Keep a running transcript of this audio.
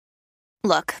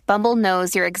Look, Bumble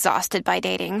knows you're exhausted by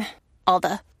dating. All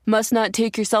the must not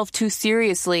take yourself too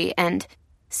seriously and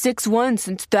 6'1"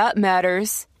 since that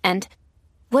matters. And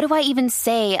what do I even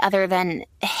say other than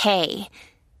hey?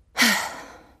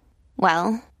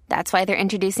 Well, that's why they're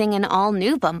introducing an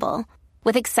all-new Bumble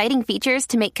with exciting features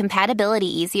to make compatibility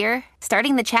easier,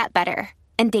 starting the chat better,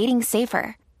 and dating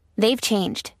safer. They've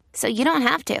changed, so you don't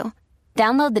have to.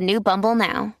 Download the new Bumble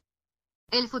now.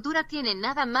 El futuro tiene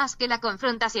nada más que la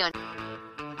confrontación.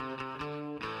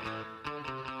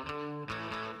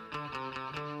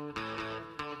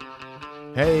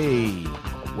 Hey,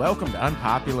 welcome to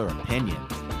Unpopular Opinion.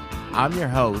 I'm your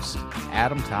host,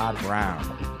 Adam Todd Brown.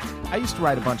 I used to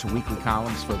write a bunch of weekly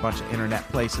columns for a bunch of internet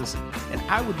places, and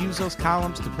I would use those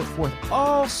columns to put forth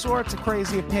all sorts of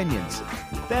crazy opinions.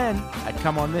 Then I'd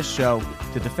come on this show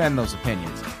to defend those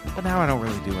opinions. But now I don't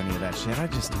really do any of that shit. I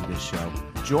just do this show.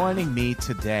 Joining me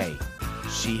today,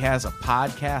 she has a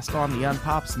podcast on the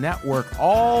Unpops Network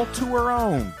all to her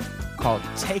own called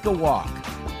Take a Walk.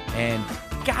 And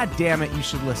God damn it, you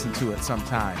should listen to it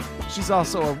sometime. She's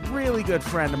also a really good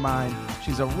friend of mine.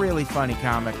 She's a really funny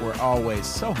comic. We're always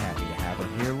so happy to have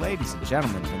her here. Ladies and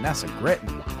gentlemen, Vanessa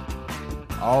Gritton.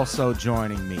 Also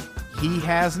joining me, he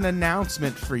has an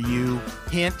announcement for you.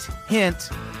 Hint, hint.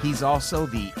 He's also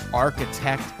the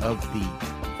architect of the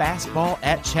Fastball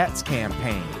at Chet's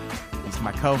campaign. He's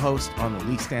my co-host on the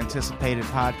least anticipated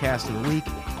podcast of the week.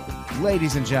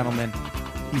 Ladies and gentlemen,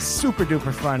 he's super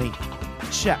duper funny,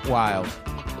 Chet Wild.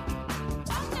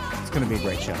 It's going to be a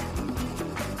great show.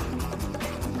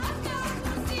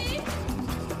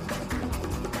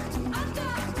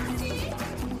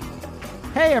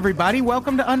 Hey everybody,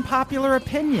 welcome to Unpopular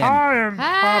Opinion. Hi,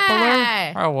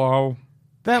 Unpopular. Hello.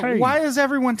 Hey. Why is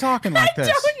everyone talking like this?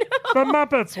 The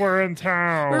Muppets were in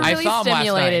town. We're I really saw 'em last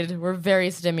stimulated. We're very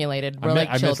stimulated. We're like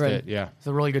I children. missed it, yeah. It's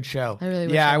a really good show. I really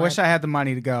wish Yeah, I went. wish I had the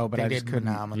money to go, but They I just did couldn't.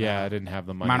 phenomenal. Yeah, I didn't have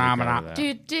the money Mana, to go mana. to that.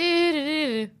 Do, do,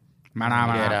 do, do,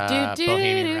 Mana. Do, do,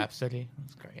 Bohemian do. Rhapsody.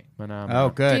 That's great. Mana, Oh, mana.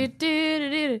 do, good. do, do,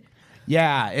 do, do.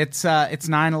 Yeah, it's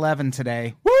 9/11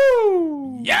 today.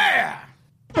 Woo! Yeah!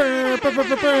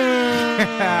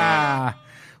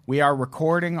 We are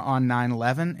recording on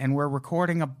 9/11, and we're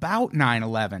recording about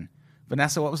 9/11.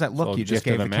 Vanessa, what was that look Little you just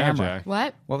gift gave of the the camera? Magi.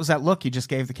 What? What was that look you just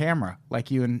gave the camera? Like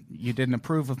you didn't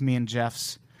approve of me and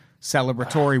Jeff's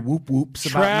celebratory whoop whoops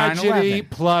about Tragedy 9/11.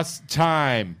 plus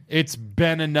time. It's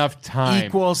been enough time.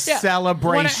 Equals When it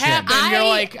celebration. happened, you're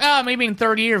like, oh, maybe in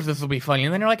 30 years this will be funny.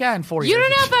 And then you're like, in 4 years. You don't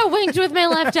know if I winked with my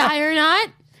left eye or not.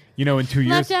 You know, in 2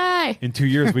 years, Left eye. in 2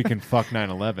 years we can fuck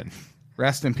 9/11.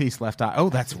 Rest in peace, Left Eye. Oh,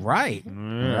 that's right. I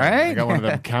Right? got one of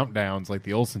them countdowns like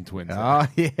the Olsen twins. Oh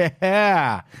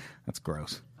yeah, that's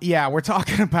gross. Yeah, we're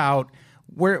talking about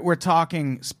we're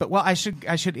talking. Well, I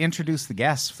should introduce the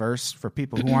guests first for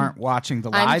people who aren't watching the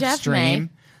I'm live Jeff stream.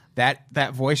 That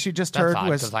voice you just That's heard odd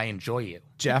was because I enjoy you.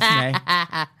 Jeff May.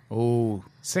 Oh,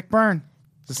 sick burn.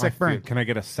 It's a sick burn. Can I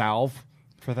get a salve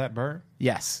for that burr?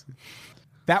 Yes,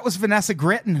 that was Vanessa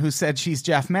Gritton who said she's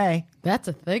Jeff May. That's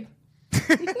a thing.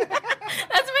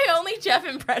 That's my only Jeff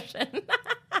impression.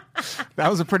 That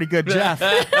was a pretty good Jeff.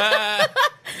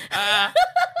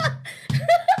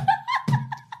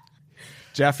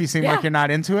 Jeff, you seem like you're not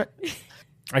into it.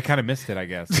 I kind of missed it, I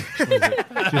guess. What is it?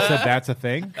 Just said that's a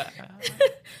thing?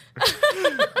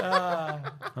 I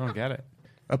don't get it.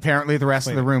 Apparently, the rest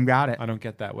of the room got it. I don't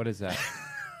get that. What is that?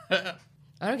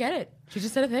 I don't get it. She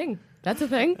just said a thing. That's a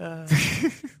thing.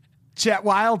 Chet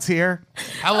Wild's here.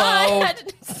 Hello.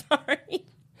 Sorry.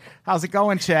 How's it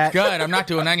going, Chet? Good. I'm not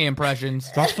doing any impressions.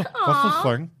 That's a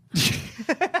thing.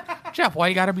 Jeff, why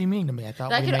you got to be mean to me? I thought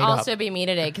That we could made also up. be me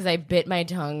today because I bit my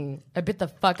tongue. I bit the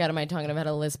fuck out of my tongue and I've had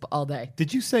a lisp all day.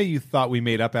 Did you say you thought we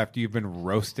made up after you've been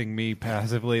roasting me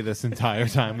passively this entire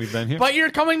time we've been here? But you're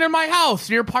coming to my house.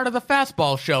 You're part of the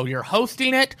Fastball show. You're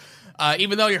hosting it.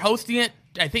 Even though you're hosting it,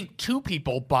 I think 2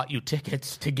 people bought you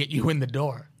tickets to get you in the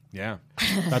door. Yeah.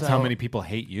 That's how many people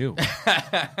hate you.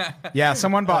 Yeah,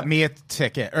 someone bought me a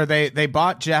ticket, or they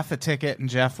bought Jeff a ticket, and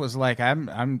Jeff was like, I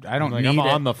don't Like, need I'm it.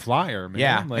 on the flyer, man.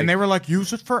 Yeah, Like, and they were like,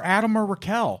 use it for Adam or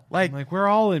Raquel. Like, we're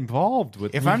all involved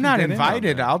with. if we I'm can not get in on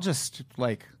invited, that. I'll just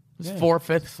like It's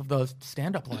 4/5 of the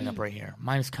stand-up lineup right here,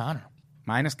 minus Connor.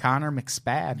 minus Connor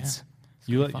McSpads.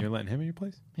 You're letting him in your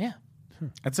place? Yeah.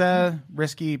 That's a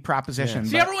risky proposition.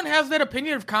 See, but- everyone has that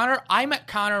opinion of Connor. I met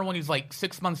Connor when he's like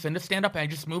 6 months into stand-up, and I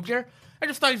just moved here. I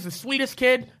just thought he's the sweetest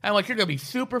kid. I'm like, you're going to be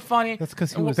super funny. That's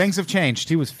because things have changed.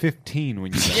 he was 15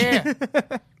 when you met him.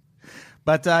 Yeah.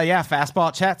 But yeah, Fastball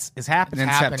at Chet's is happening,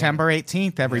 It's happening. September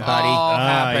 18th, everybody. All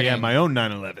happening. Yeah, my own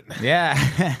 9/11. Yeah.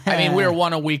 I mean, we're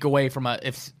 1 week away from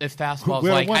if Fastball's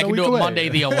We're like, one I a can do week it away. Monday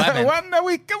the 11th. 1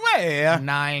 week away.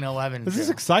 9/11. This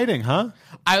is exciting, huh?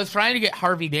 I was trying to get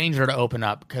Harvey Danger to open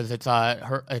up because it's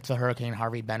a Hurricane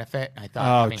Harvey benefit. I thought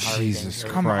Oh, having Harvey Jesus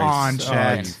Danger Come on, Christ.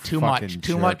 Chad. you too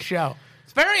fucking much jerk. show.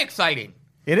 It's very exciting.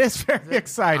 It is very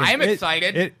exciting. I'm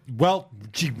excited. Well,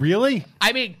 gee, really?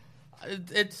 I mean,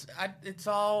 it's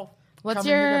all. What's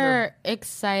coming your together.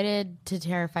 excited to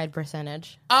terrified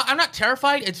percentage? I'm not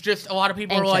terrified. It's just a lot of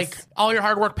people are like, Anxious. all your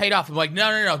hard work paid off. I'm like,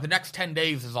 no. The next 10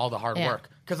 days is all the hard Yeah. work.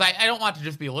 Because I don't want to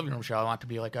just be a living room show. I want it to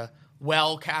be like a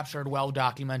well-captured,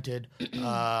 well-documented,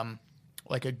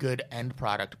 like a good end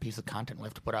product, piece of content we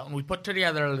have to put out. And we put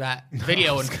together that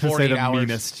video in Say 40 the hours.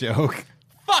 meanest joke.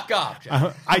 Fuck off,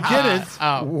 Jeff. I didn't.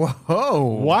 Whoa.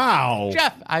 Wow.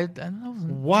 Jeff,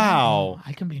 Wow.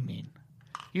 I can be mean.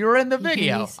 You were in the can be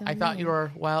video. so I thought mean. you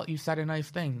were, well, you said a nice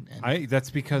thing. And That's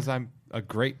because I'm a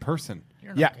great person.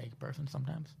 you're an Yeah. okay person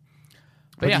sometimes.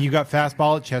 But yeah. you got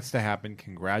Fastball at Chet's to happen.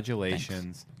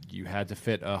 Congratulations. You had to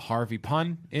fit a Harvey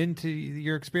pun into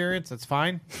your experience. That's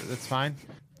fine. That's fine.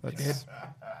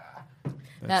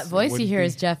 That voice you hear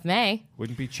is Jeff May.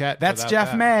 Wouldn't be Chet. That's without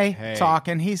Jeff that. May Hey.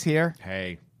 talking. He's here.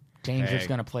 Hey. Danger's Hey.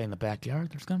 going to play in the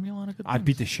backyard. There's going to be a lot of good I'd things.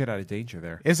 beat the shit out of Danger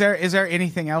there. Is there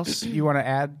anything else you want to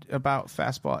add about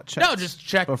Fastball at Chet's? No, just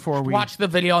check. before we watch the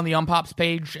video on the Unpops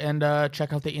page and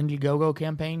check out the Indiegogo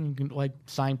campaign. You can like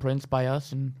sign prints by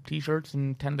us and T-shirts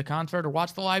and attend the concert or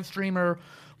watch the live stream or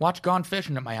watch Gone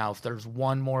Fishing at my house. There's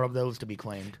one more of those to be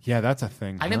claimed. Yeah, that's a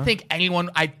thing. I didn't think anyone.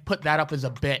 I put that up as a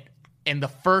bit, and the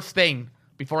first thing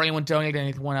before anyone donated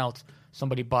anyone else,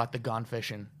 somebody bought the Gone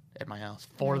Fishing at my house.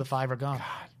 4 of the 5 are gone.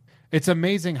 It's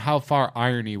amazing how far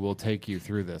irony will take you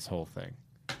through this whole thing.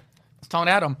 I was telling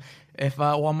Adam, if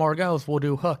one more goes, we'll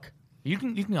do Hook. You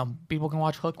can people can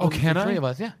watch Hook. Oh, with can the three I? of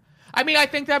us, yeah. I mean, I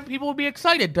think that people would be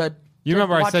excited to. You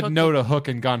remember I watch said Hook. no to Hook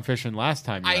and Gone Fishing last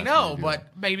time. I know, but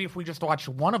maybe if we just watched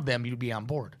one of them, you'd be on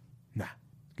board. Nah.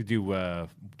 Could do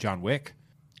John Wick.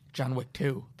 John Wick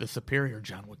 2, the superior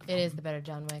John Wick. It is the better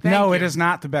John Wick. No, you. it is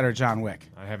not the better John Wick.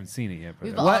 I haven't seen it yet. But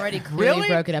We've What? already clearly Really?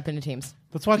 broken up into teams.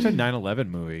 let's watch a 9/11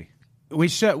 movie. We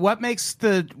should. What makes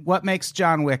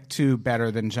John Wick 2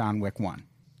 better than John Wick 1?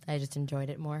 I just enjoyed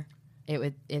it more.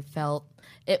 It felt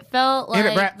like Hit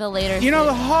it, Brett. the later. You know,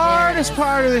 the season- hardest There it is.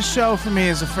 part of this show for me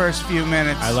is the first few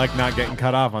minutes. I like not getting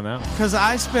cut off on that one. Because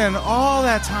I spend all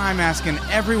that time asking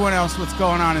everyone else what's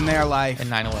going on in their life, And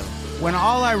 9/11. when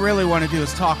all I really want to do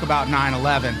is talk about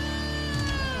 9/11.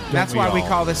 That's we why we all?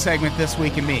 call this segment This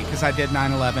Week in Me, because I did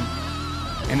 9/11.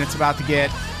 And it's about to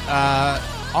get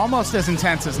almost as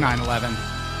intense as 9/11.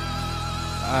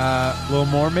 A little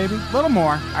more, maybe? A little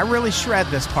more. I really shred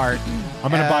this part. I'm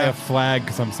going to buy a flag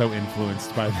because I'm so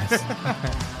influenced by this.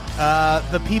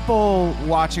 The people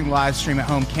watching live stream at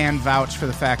home can vouch for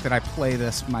the fact that I play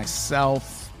this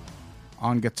myself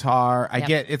on guitar.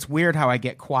 It's weird how I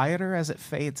get quieter as it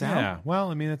fades out. Yeah, well,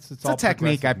 I mean, it's a all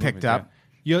technique I progressive picked movement, up.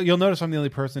 yeah. You'll notice I'm the only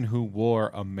person who wore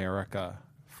America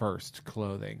First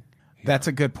clothing. That's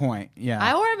a good point. Yeah.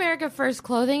 I wore America First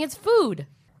clothing. It's food.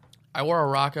 I wore a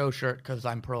Rocco shirt because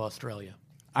I'm pro-Australia.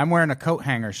 I'm wearing a Coat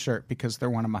Hangers shirt because they're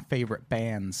one of my favorite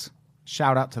bands.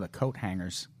 Shout out to the Coat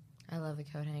Hangers. I love the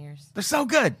coat hangers. They're so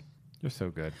good. You're so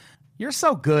good. You're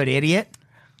so good, idiot.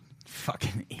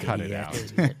 Fucking idiot. Cut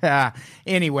it out.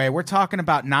 Anyway, we're talking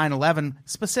about 9/11.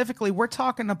 Specifically, we're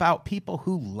talking about people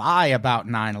who lie about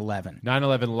 9/11.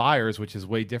 9/11 liars, which is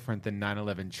way different than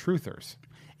 9/11 truthers.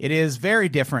 It is very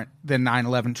different than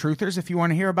 9/11 truthers. If you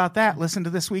want to hear about that, listen to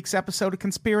this week's episode of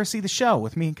Conspiracy the Show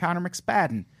with me and Connor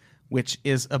McSpadden, which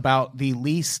is about the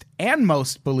least and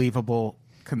most believable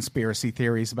conspiracy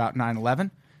theories about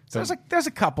 9/11. So there's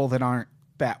a couple that aren't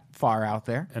that far out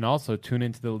there. And also tune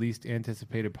into the least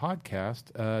anticipated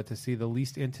podcast to see the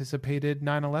least anticipated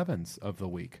 9/11s of the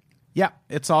week. Yeah,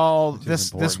 it's all is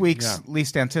this important. week's Yeah.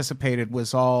 least anticipated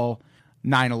was all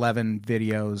 9/11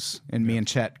 videos and me and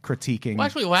Chet critiquing. Well,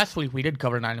 actually, last week we did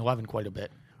cover 9/11 quite a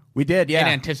bit. We did, In yeah,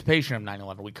 anticipation of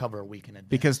 9/11, we cover a week in advance.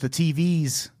 because the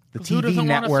TVs, the Who TV doesn't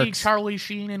want to see networks. Charlie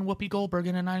Sheen and Whoopi Goldberg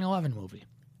in a 9/11 movie?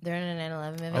 They're in a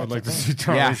 9/11 movie. I would like to see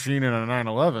Charlie Yeah. Sheen in a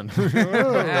 9/11.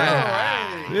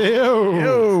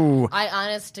 Ew. I,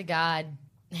 honest to God,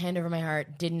 hand over my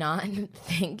heart, did not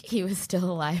think he was still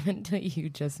alive until you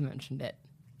just mentioned it.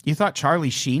 You thought Charlie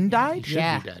Sheen died? Should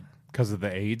Yeah. be dead. Because of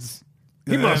the AIDS.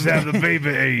 He must have the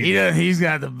baby. He's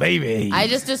got the baby. I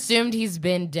just assumed he's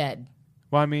been dead.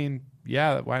 Well, I mean,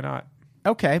 yeah, why not?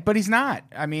 Okay, but he's not.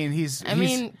 I mean,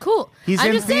 Cool. He's I'm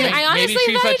in just saying, theater. I honestly Maybe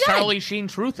she's thought a he died. Charlie Sheen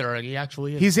truther. He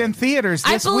actually is. He's in theaters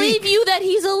I this believe week. you that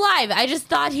he's alive. I just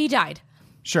thought he died.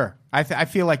 Sure. I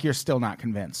feel like you're still not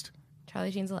convinced.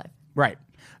 Charlie Sheen's alive. Right.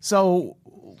 So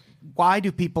why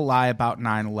do people lie about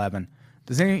 9/11?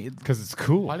 Because it's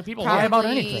cool. Why do people lie about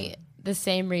Probably anything? the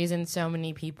same reason so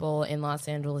many people in Los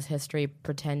Angeles history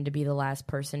pretend to be the last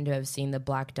person to have seen the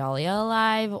Black Dahlia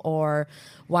alive, or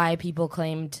why people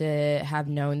claim to have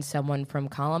known someone from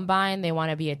Columbine. They want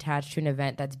to be attached to an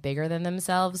event that's bigger than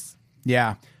themselves.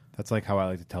 Yeah. That's like how I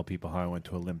like to tell people how I went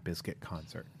to a Limp Bizkit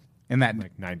concert. And that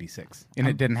Like 96. and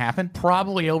it didn't happen?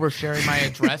 Probably oversharing my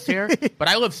address here, but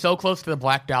I live so close to the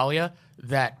Black Dahlia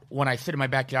that when I sit in my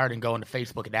backyard and go into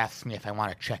Facebook, it asks me if I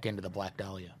want to check into the Black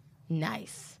Dahlia.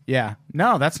 Nice. Yeah.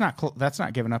 No, that's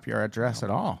not giving up your address at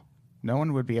all. No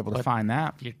one would be able to find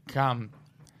that. If you come,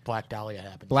 Black Dahlia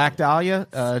happens. Black Dahlia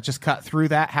just cut through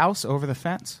that house over the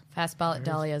fence. Fast ballot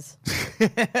dahlias.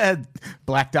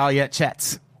 Black Dahlia at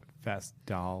Chet's. Fast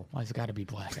doll. Why's it got to be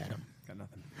black, Adam? Got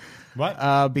nothing.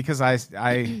 What? Because I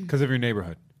Because of your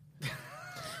neighborhood.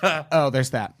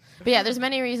 there's that. But yeah, there's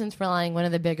many reasons for lying. One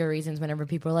of the bigger reasons whenever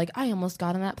people are like, I almost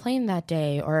got on that plane that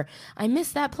day, or I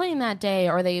missed that plane that day,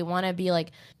 or they want to be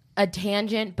like a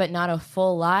tangent but not a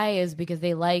full lie, is because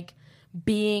they like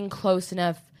being close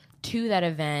enough to that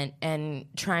event and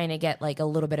trying to get like a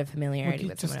little bit of familiarity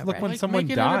with Just someone look over when it. someone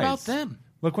making it dies. about them.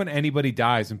 Look when anybody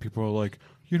dies and people are like,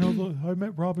 look, I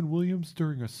met Robin Williams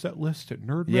during a set list at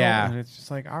Nerdville. Yeah. And it's just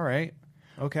like, all right,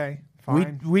 okay,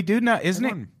 fine. We do know, isn't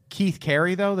Everyone- it Keith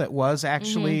Carey though that was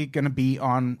actually going to be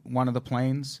on one of the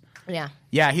planes? Yeah.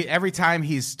 Yeah, every time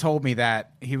he's told me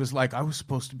that, he was like, I was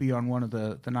supposed to be on one of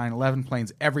the 9/11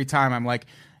 planes. Every time I'm like,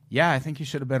 yeah, I think you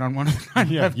should have been on one of the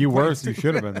 9/11 Yeah, you were. planes. You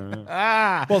should have been there.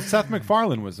 Yeah. Well, Seth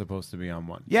MacFarlane was supposed to be on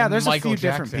one. Yeah, there's Michael a few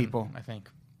Jackson, different people. I think.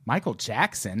 Michael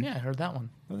Jackson? Yeah, I heard that one.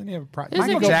 Doesn't he have a There's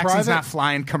Michael a- Jackson's not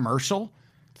flying commercial?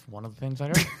 It's one of the things I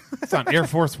heard. It's on Air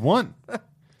Force One. That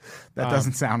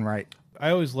doesn't sound right. I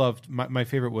always loved, my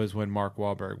favorite was when Mark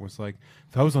Wahlberg was like,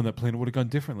 if I was on that plane, I would have gone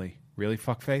differently. Really,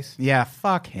 fuckface? Yeah,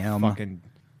 fuck him. Fucking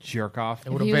jerk off.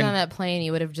 If he was on that plane,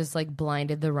 you would have just like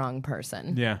blinded the wrong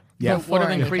person. Yeah. Yeah. Before would have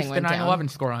anything increased the went down. 9/11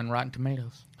 score on Rotten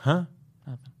Tomatoes. Huh?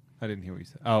 I didn't hear what you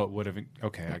said. Oh, it would have.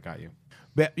 Okay, I got you.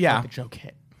 But yeah. The joke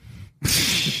hit.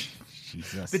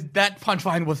 Jesus. That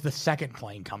punchline was the second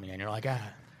plane coming in. You're like,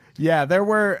 Yeah, there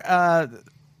were.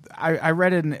 I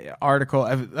read an article.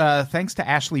 Thanks to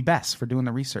Ashley Bess for doing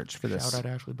the research for this. shout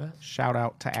out Ashley Best. Shout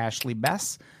out to Ashley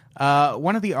Bess.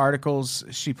 One of the articles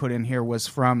she put in here was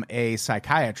from a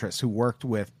psychiatrist who worked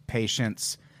with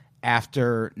patients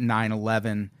after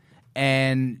 9/11,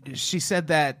 and she said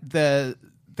that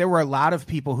there were a lot of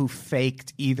people who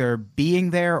faked either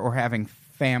being there or having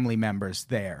family members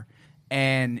there,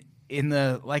 and in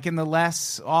the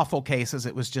less awful cases,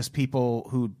 it was just people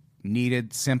who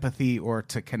needed sympathy or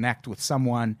to connect with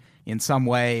someone in some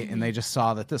way, and they just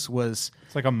saw that this was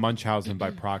It's like a Munchausen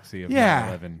by proxy of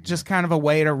yeah, 9/11. just kind of a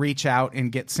way to reach out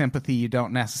and get sympathy you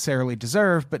don't necessarily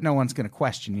deserve, but no one's going to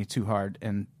question you too hard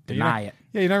and deny it.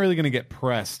 Yeah, you're not really going to get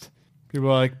pressed. People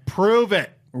are like, prove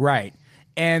it. Right.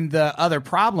 And the other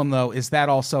problem, though, is that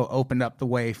also opened up the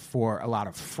way for a lot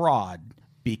of fraud,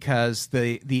 because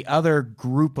the other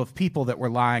group of people that were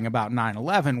lying about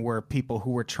 9/11 were people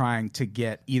who were trying to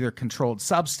get either controlled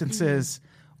substances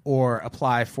or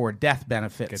apply for death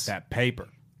benefits. Get that paper.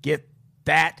 Get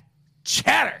that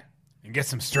cheddar. And get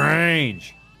some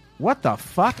strange. What the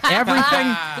fuck? Everything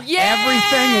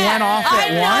went off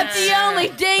at I'm once. not the only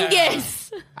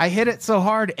dingus. I hit it so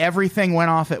hard, everything went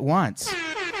off at once.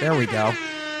 There we go.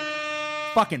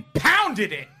 Fucking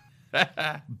pounded it.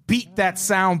 Beat that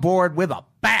soundboard with a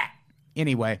bat.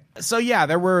 Anyway, so yeah,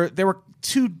 there were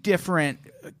two different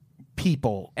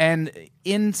people, and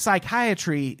in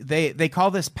psychiatry, they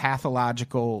call this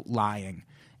pathological lying,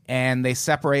 and they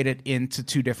separate it into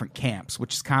two different camps,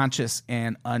 which is conscious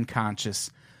and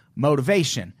unconscious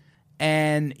motivation.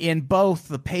 And in both,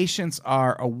 the patients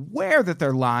are aware that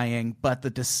they're lying, but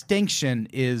the distinction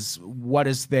is what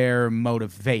is their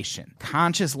motivation.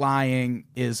 Conscious lying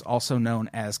is also known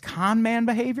as con man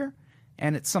behavior,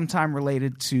 and it's sometimes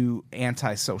related to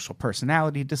antisocial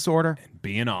personality disorder.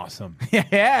 Being awesome.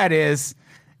 Yeah, it is.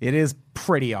 It is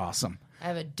pretty awesome. I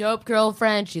have a dope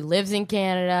girlfriend. She lives in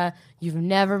Canada. You've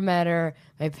never met her.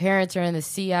 My parents are in the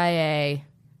CIA.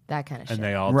 That kind of shit. And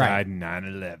they all Right. died in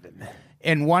 9/11.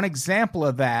 And one example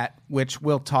of that, which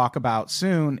we'll talk about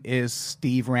soon, is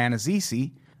Steve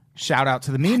Rannazzisi. Shout out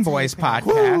to the Mean Boys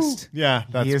podcast. Yeah,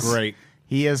 that's He is- great.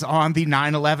 He is on the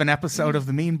 9/11 episode of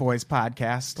the Mean Boys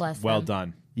podcast. Bless Well them.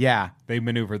 done. Yeah. They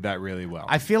maneuvered that really well.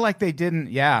 I feel like they didn't,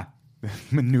 yeah.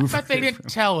 maneuver. But they didn't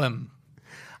tell him.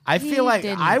 I feel like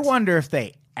didn't. I wonder if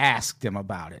they asked him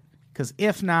about it. Because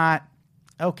if not,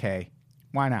 okay,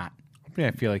 why not? I mean,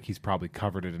 I feel like he's probably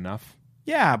covered it enough.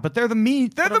 Yeah, but they're the mean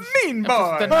boys. the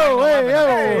Oh,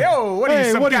 Hey, oh, what are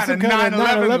you, some kind of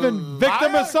 9/11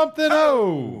 victim or liar? something?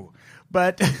 Oh.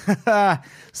 But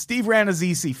Steve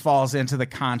Rannazzisi falls into the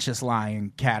conscious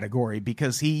lying category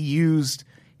because he used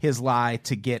his lie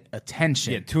to get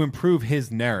attention. Yeah, to improve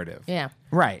his narrative. Yeah.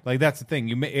 Right. Like, that's the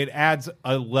thing. It adds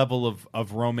a level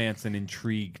of romance and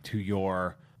intrigue to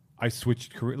your, I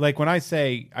switched career. Like, when I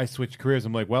say I switched careers,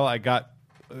 I'm like, well, I got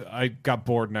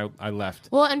bored and I left.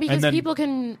 Well, and because then- people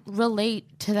can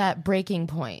relate to that breaking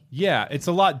point. Yeah, it's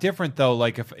a lot different though.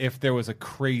 Like if there was a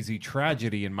crazy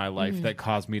tragedy in my life Mm-hmm. that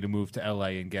caused me to move to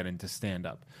LA and get into stand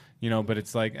up, but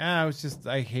it's like, I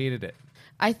hated it.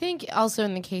 I think also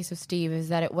in the case of Steve is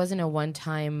that it wasn't a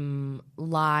one-time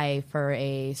lie for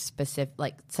a specific,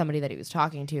 like somebody that he was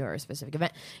talking to or a specific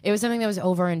event. It was something that was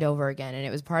over and over again, and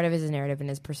it was part of his narrative and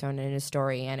his persona and his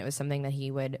story, and it was something that he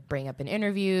would bring up in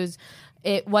interviews.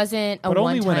 It wasn't a But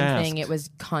only when one-time thing. asked. It was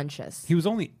conscious. It was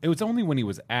only when he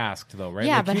was asked though, right?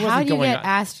 Yeah, Like, but he how wasn't do you going get on-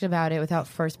 asked about it without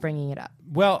first bringing it up?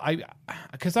 Well,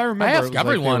 because I remember I it asked was like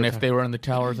everyone were if they were in the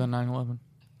towers on 9/11.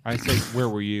 I say, where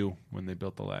were you when they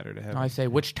built the ladder to heaven? I say,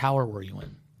 which tower were you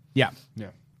in? Yeah. Yeah.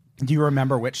 Do you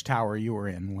remember which tower you were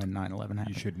in when 9/11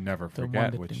 happened? You should never one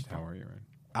forget that which didn't- tower you're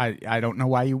in. I don't know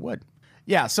why you would.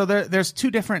 Yeah, so there's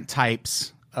two different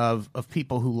types of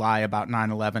people who lie about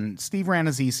 9/11. Steve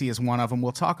Rannazzisi is one of them.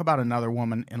 We'll talk about another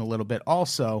woman in a little bit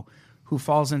also who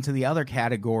falls into the other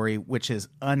category, which is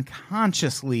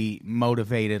unconsciously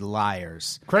motivated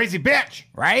liars. Crazy bitch!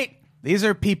 Right? These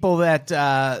are people that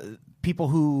people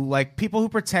who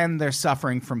pretend they're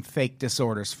suffering from fake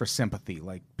disorders for sympathy,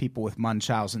 like people with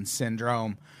Munchausen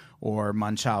syndrome or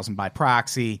Munchausen by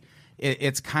proxy.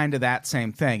 It's kind of that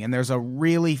same thing. And there's a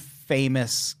really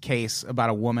famous case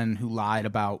about a woman who lied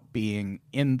about being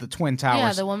in the Twin Towers.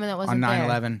 Yeah, the woman that wasn't on there.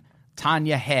 9/11.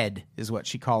 Tanya Head is what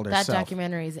she called herself. That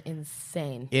documentary is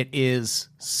insane. It is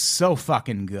so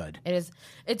fucking good. It is.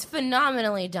 It's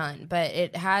phenomenally done, but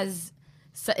it has.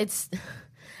 So it's.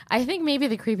 I think maybe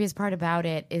the creepiest part about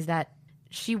it is that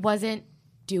she wasn't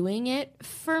doing it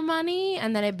for money,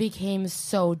 and that it became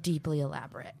so deeply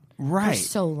elaborate Right. for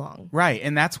so long. Right,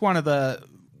 and that's one of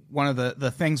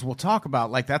the things we'll talk about.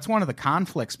 Like, that's one of the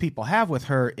conflicts people have with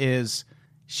her is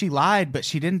she lied, but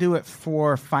she didn't do it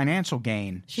for financial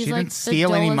gain. She's she like didn't the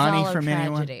steal any money Dolezal from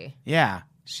anyone. tragedy. Yeah,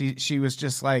 she was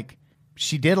just like,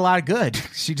 she did a lot of good.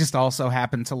 She just also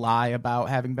happened to lie about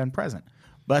having been present.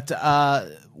 But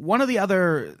one of the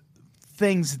other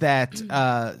things that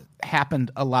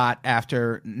happened a lot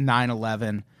after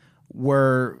 9/11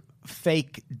 were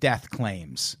fake death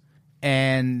claims.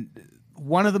 And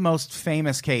one of the most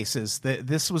famous cases,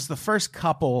 this was the first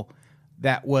couple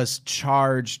that was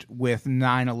charged with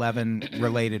 9/11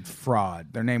 related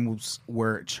fraud. Their names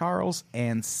were Charles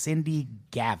and Cindy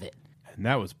Gavitt. And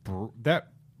that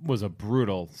was a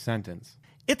brutal sentence.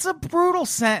 It's a brutal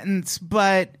sentence,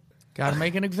 but Got to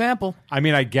make an example. I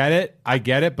mean, I get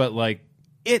it, but like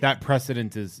It- that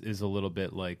precedent is a little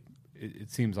bit like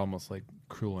it seems almost like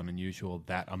cruel and unusual,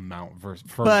 that amount for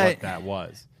But- what that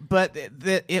was. but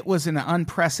it was an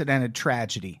unprecedented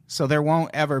tragedy. So there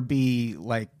won't ever be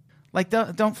like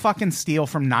don't fucking steal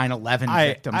from 9/11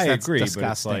 victims. I That's agree, disgusting.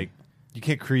 but it's like you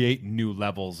can't create new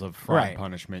levels of fraud Right.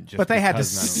 punishment. Just but they had to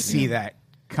because 9/11 see that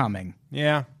coming.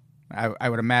 Yeah, I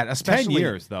would imagine, 10 especially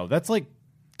years though. That's like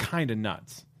kind of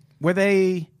nuts. were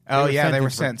they? Oh yeah, they were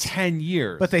sentenced sentenced, for 10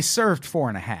 years. but they served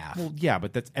 4.5. well, yeah,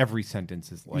 but that's every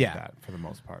sentence is like Yeah. that for the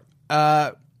most part.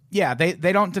 Yeah, they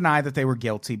don't deny that they were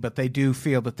guilty, but they do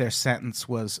feel that their sentence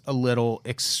was a little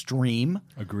extreme.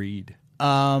 Agreed.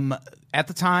 At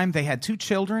the time, they had 2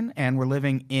 children and were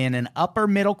living in an upper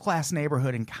middle class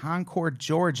neighborhood in Concord,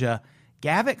 Georgia.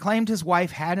 Gavitt claimed his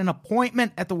wife had an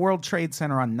appointment at the World Trade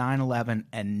Center on 9/11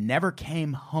 and never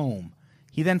came home.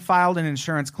 He then filed an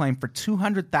insurance claim for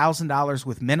 $200,000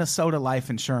 with Minnesota Life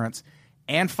Insurance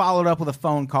and followed up with a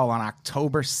phone call on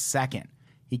October 2nd.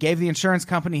 He gave the insurance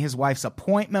company his wife's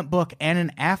appointment book and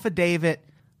an affidavit,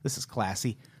 this is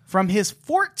classy, from his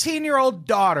 14-year-old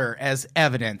daughter as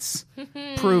evidence,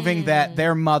 proving that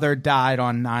their mother died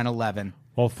on 9/11.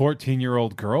 Well,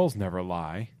 14-year-old girls never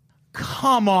lie.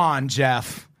 Come on,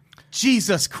 Jeff.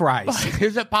 Jesus Christ.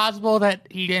 Is it possible that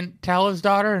he didn't tell his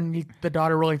daughter and the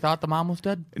daughter really thought the mom was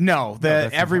dead? No,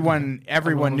 everyone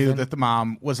Everyone knew was in. that the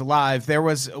mom was alive.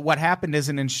 What happened is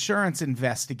an insurance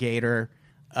investigator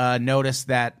noticed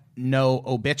that no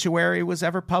obituary was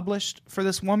ever published for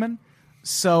this woman.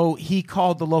 So he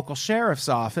called the local sheriff's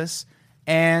office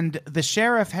And the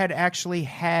sheriff had actually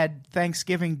had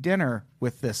Thanksgiving dinner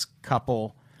with this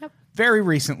couple very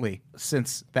recently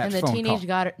since that And the phone teenage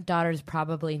call. daughter's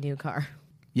probably new car.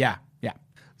 Yeah.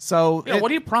 So Yeah, what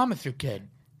do you promise your kid?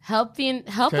 Help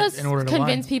us in order to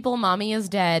convince lie. people mommy is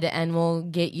dead, and we'll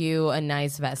get you a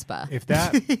nice Vespa. If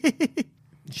that,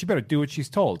 she better do what she's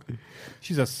told.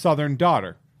 She's a Southern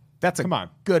daughter. that's a Come on.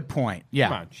 good point. Yeah.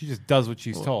 Come on, she just does what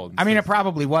she's told. I mean, it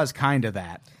probably was kind of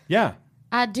that. yeah.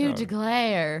 I do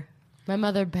declare, my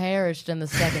mother perished in the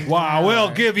second Well, I will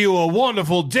tower. give you a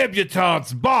wonderful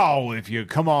debutante's ball if you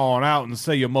come on out and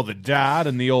say your mother died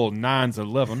in the old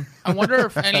 9/11. I wonder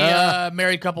if any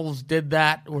married couples did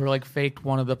that, or like faked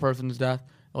one of the person's death,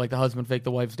 like the husband faked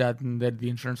the wife's death and did the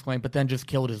insurance claim, but then just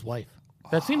killed his wife.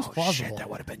 That seems plausible.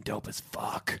 would have been dope as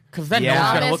fuck. Because then Yeah. no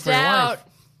one's gonna look Missed for your out. wife.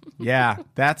 Yeah,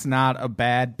 that's not a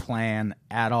bad plan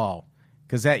at all.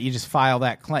 Because that you just file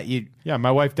that claim. Yeah,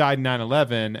 my wife died in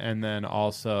 9/11, and then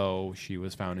also she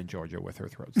was found in Georgia with her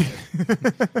throat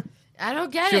slit. I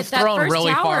don't get She it. was That thrown first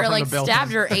really far tower from like the building.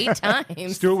 stabbed her 8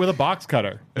 times. Do it with a box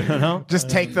cutter. You know? Just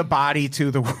take the body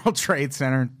to the World Trade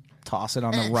Center, and toss it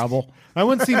on the rubble. That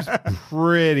one seems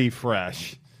pretty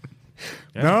fresh.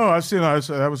 No, I've seen that.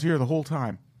 I was here the whole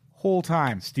time.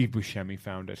 Steve Buscemi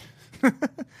found it.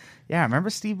 Yeah, remember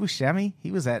Steve Buscemi?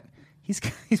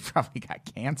 He's probably got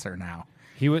cancer now.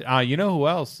 He was. You know who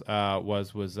else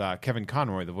was Kevin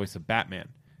Conroy, the voice of Batman,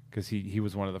 because he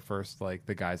was one of the first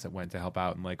the guys that went to help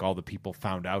out, and all the people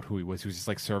found out who he was. He was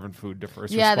just serving food to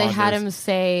first Yeah, responders. they had him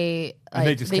say, And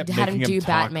they just kept had him making him do talk.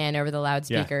 Batman over the Yeah,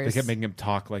 loudspeakers. they kept making him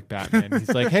talk like Batman.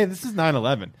 He's like, "Hey, this is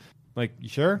 9/11. Like, you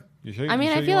sure? You sure? I mean,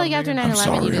 you sure I you feel wanna like after make it?"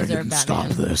 9/11, you deserve Batman.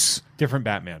 this. Different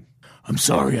Batman. I'm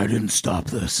sorry I didn't stop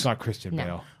this. It's not Christian No.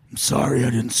 Bale. I'm sorry I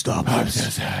didn't stop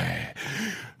this. I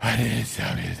didn't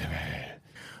stop it.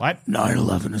 What?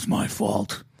 9/11 is my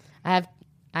fault. That's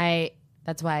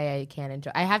why I can't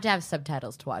enjoy. I have to have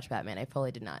subtitles to watch Batman. I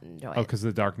fully did not enjoy Oh, it. because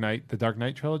the Dark Knight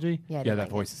trilogy. Yeah, I yeah, didn't that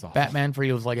like voice is awesome. Batman for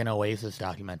you was like an Oasis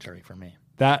documentary for me.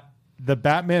 The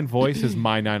Batman voice is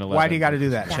my 9/11. Why do you got to do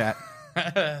that, Chet?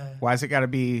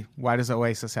 Why does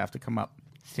Oasis have to come up?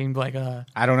 Seemed like a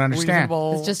I don't understand.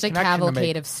 reasonable It's just a connection to cavalcade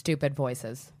make. of stupid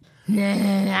voices.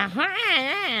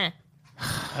 I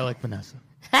like Vanessa.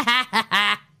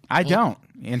 I don't,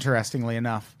 interestingly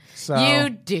enough. So You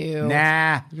do.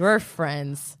 Nah. You're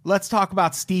friends. Let's talk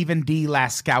about Stephen D.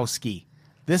 Laskowski.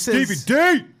 This is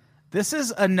This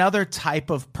is another type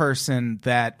of person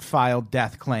that filed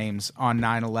death claims on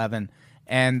 9/11,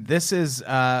 and this is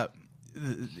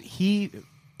he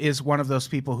is one of those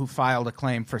people who filed a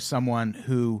claim for someone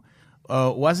who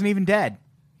wasn't even dead.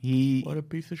 What a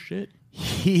piece of shit.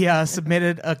 He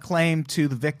submitted a claim to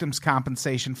the Victims'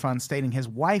 Compensation Fund stating his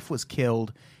wife was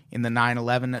killed in the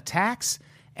 9/11 attacks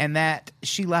and that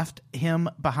she left him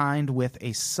behind with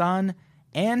a son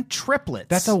and triplets.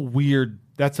 That's a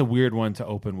weird one to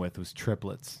open with. Was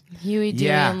triplets. Huey, Dewey,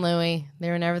 Yeah. and Louie. They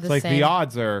were never the It's like same. the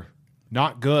odds are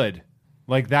not good.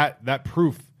 Like that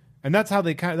proof, and that's how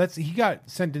they he got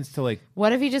sentenced to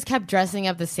What if he just kept dressing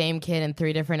up the same kid in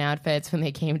 3 different outfits when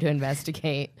they came to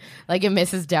investigate? Like a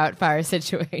Mrs. Doubtfire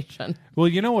situation. Well,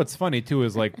 you know what's funny too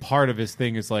is part of his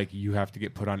thing is you have to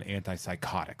get put on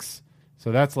antipsychotics.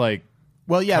 So that's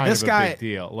well, yeah. kind This of a guy, big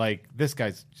deal. This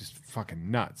guy's just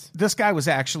fucking nuts. this guy was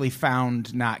actually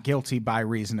found not guilty by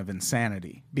reason of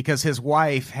insanity because his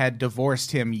wife had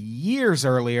divorced him years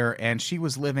earlier, and she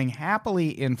was living happily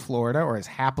in Florida, or as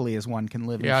happily as one can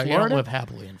live Yeah, in you don't Florida. live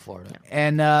happily in Florida.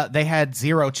 And they had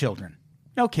 0 children,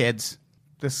 no kids.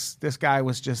 This guy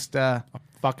was just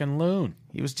Fucking loon.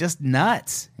 he was just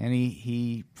nuts, and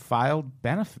he filed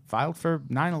for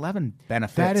 9/11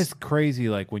 benefits. That is crazy.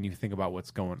 When you think about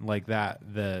what's going that,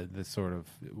 the sort of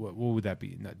what would that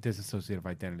be? Not dissociative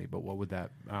identity, but what would that?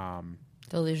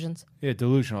 Delusions. Yeah,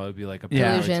 delusional. It would be like a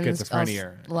Yeah. paranoid Delusions,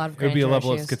 schizophrenia. a lot of It would be a grandeur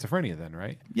level issues. of schizophrenia then,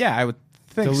 right? Yeah, I would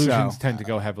think Delusions so. tend to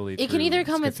go heavily. It can through either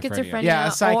come with schizophrenia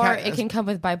Yeah, or it can come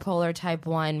with bipolar type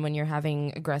 1 when you're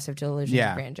having aggressive delusions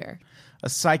Yeah. of grandeur. A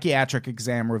psychiatric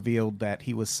exam revealed that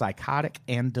he was psychotic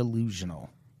and delusional.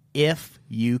 If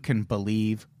you can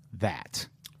believe that.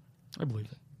 I believe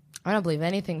it. I don't believe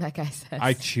anything that guy says.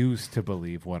 I choose to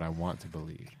believe what I want to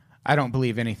believe. I don't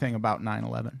believe anything about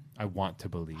 9/11. I want to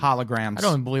believe. Holograms. I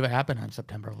don't believe it happened on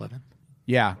September 11th.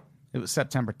 Yeah, it was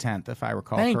September 10th, if I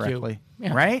recall Thank you. correctly.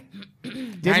 Yeah. Right?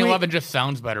 9/11 just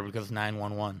sounds better because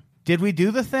 9/11. Did we do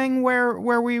the thing where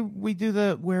we do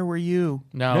the where were you?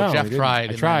 No, No, Jeff I didn't. tried. I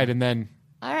and tried, then- and then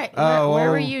All right. Oh, Where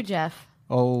were oh. you, Jeff?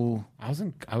 Oh, I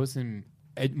was in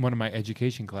one of my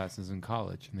education classes in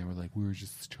college, and they were like, "We were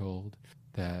just told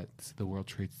that the World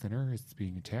Trade Center is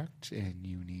being attacked, and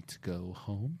you need to go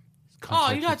home."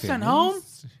 Oh, you got sent home?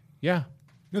 Yeah.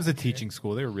 It was a teaching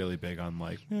school. They were really big on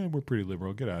like, we're pretty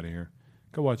liberal. Get out of here.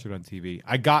 Go watch it on TV.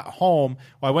 I got home.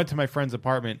 Well, I went to my friend's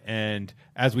apartment, and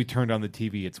as we turned on the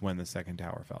TV, it's when the second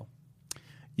tower fell.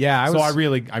 Yeah, I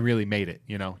really made it,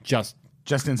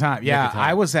 just in time. Yeah,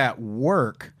 I was at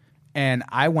work, and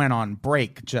I went on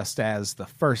break just as the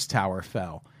first tower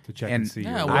fell. To check and see.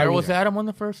 Yeah, where was Adam when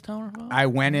the first tower fell? I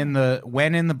went in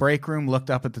the break room, looked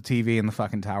up at the TV, and the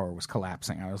fucking tower was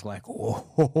collapsing. I was like,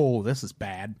 "Oh, this is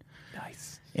bad."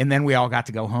 Nice. And then we all got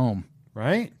to go home.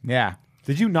 Right? Yeah.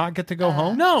 Did you not get to go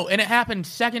home? No, and it happened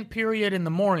second period in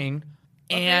the morning.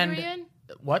 What grade were you in?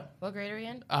 What? What grade are you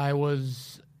in? I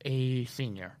was a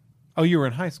senior. Oh, you were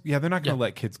in high school. Yeah, they're not going to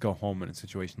let kids go home in a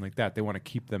situation like that. They want to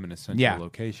keep them in a central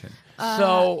location.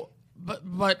 But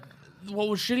what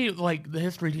was shitty, like, the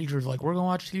history teacher was like, we're going to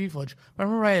watch TV footage. I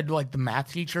remember I had, like, the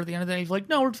math teacher at the end of the day. He's like,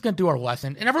 no, we're just going to do our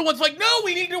lesson. And everyone's like, no,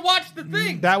 we need to watch the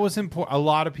thing. That was important. A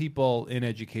lot of people in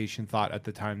education thought at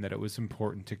the time that it was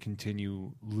important to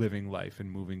continue living life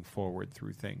and moving forward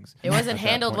through things. It wasn't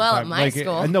handled well at my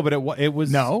school. No, but it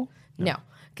was... No? No.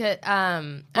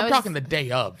 I'm talking the day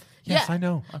of. Yes, yeah. I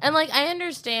know. And, like, I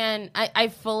understand. I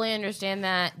fully understand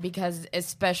that because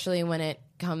especially when it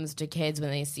comes to kids, when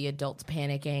they see adults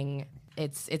panicking,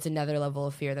 it's another level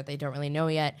of fear that they don't really know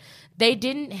yet. They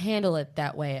didn't handle it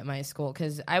that way at my school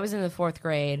because I was in the 4th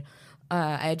grade.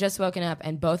 I had just woken up,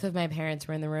 and both of my parents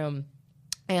were in the room,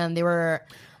 and they were...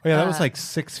 Oh, yeah, that was like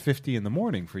 6:50 in the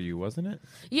morning for you, wasn't it?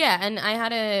 Yeah, and I had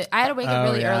to wake up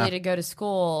really early to go to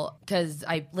school because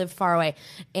I lived far away.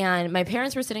 And my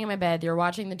parents were sitting in my bed. They were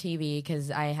watching the TV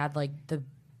because I had like the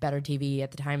better TV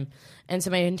at the time. And so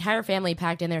my entire family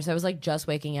packed in there. So I was like just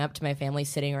waking up to my family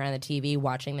sitting around the TV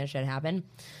watching this shit happen.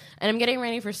 And I'm getting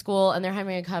ready for school, and they're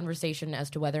having a conversation as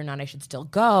to whether or not I should still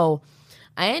go.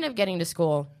 I end up getting to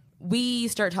school. We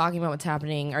start talking about what's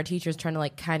happening. Our teacher's trying to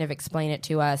like kind of explain it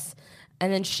to us.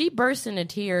 And then she bursts into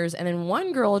tears, and then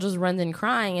one girl just runs in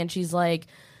crying, and she's like,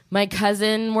 my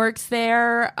cousin works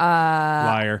there.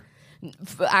 Liar.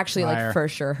 Actually, Liar. like, for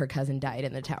sure, her cousin died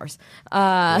in the towers.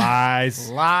 Lies.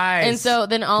 And so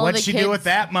then all What'd of the she kids... do with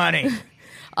that money?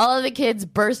 All of the kids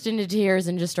burst into tears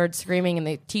and just start screaming, and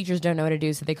the teachers don't know what to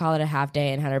do, so they call it a half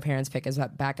day and had our parents pick us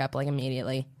back up, like,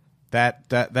 immediately. That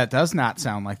does not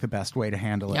sound like the best way to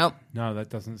handle it. Nope. No, that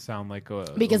doesn't sound like a...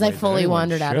 Because a I way that fully anyone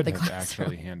wandered out of should the have classroom.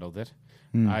 actually handled it.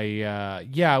 We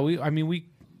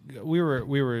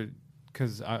were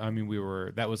because we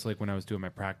were, that was like when I was doing my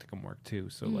practicum work too.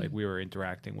 So like we were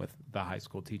interacting with the high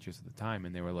school teachers at the time,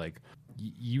 and they were like,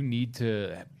 you need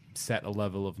to set a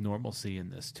level of normalcy in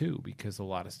this too, because a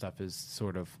lot of stuff is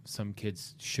sort of, some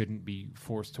kids shouldn't be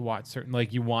forced to watch certain,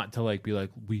 like you want to like be like,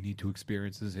 we need to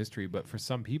experience this history, but for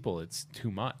some people it's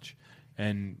too much.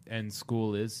 And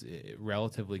school is,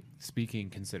 relatively speaking,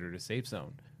 considered a safe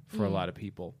zone for a lot of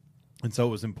people. And so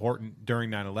it was important during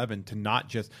 9/11 to not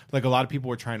just, like, a lot of people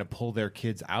were trying to pull their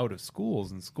kids out of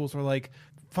schools, and schools were like,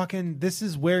 fucking, this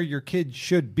is where your kid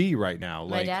should be right now.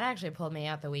 My Like, dad actually pulled me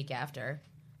out the week after.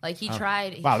 Like, he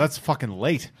tried... wow, that's fucking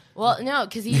late. Well, no,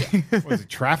 because he... Was it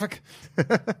traffic?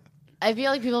 I feel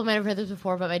like people might have heard this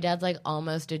before, but my dad's, like,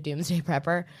 almost a doomsday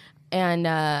prepper.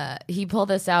 And he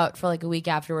pulled us out for, like, a week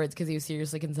afterwards because he was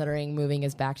seriously considering moving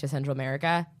us back to Central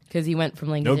America because he went from,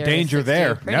 like, No 0 to danger 60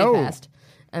 there. pretty No. fast.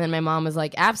 And then my mom was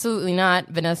like, absolutely not.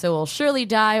 Vanessa will surely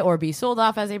die or be sold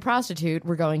off as a prostitute.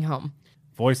 We're going home.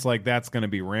 Voice like that's going to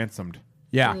be ransomed.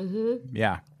 Yeah.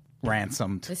 Yeah.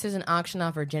 Ransomed. This is an auction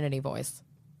off virginity voice.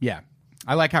 Yeah.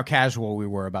 I like how casual we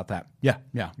were about that. Yeah.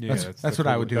 Yeah. Yeah, That's what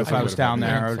I would do that's if what I I was would've down done.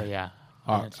 there. I would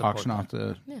So, yeah. auction off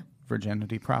the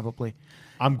virginity, probably.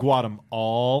 I'm Guadam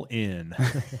all in.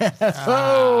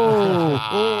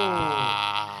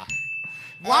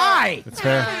 Why? That's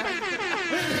fair.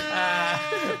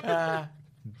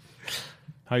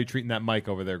 How you treating that mic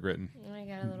over there, Gritton?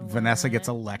 Vanessa gets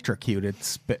electrocuted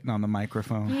spitting on the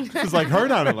microphone. It's like her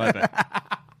 9/11.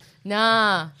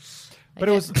 Nah. But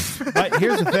it was. But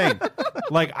here's the thing.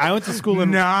 Like, I went to school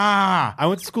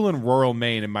in rural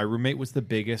Maine, and my roommate was the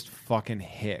biggest fucking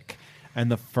hick.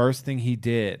 And the first thing he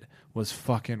did was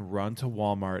fucking run to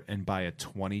Walmart and buy a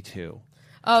 22.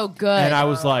 Oh, good. And I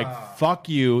was like, fuck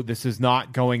you. This is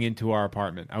not going into our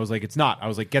apartment. I was like, it's not. I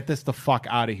was like, get this the fuck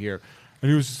out of here. And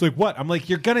he was just like, what? I'm like,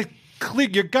 you're going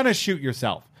to shoot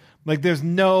yourself. Like, there's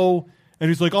no. And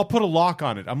he's like, I'll put a lock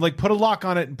on it. I'm like, put a lock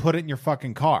on it and put it in your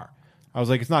fucking car. I was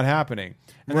like, it's not happening.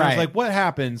 And then I was like, what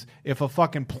happens if a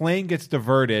fucking plane gets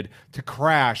diverted to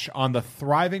crash on the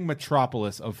thriving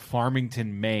metropolis of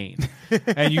Farmington, Maine?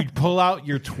 And you pull out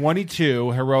your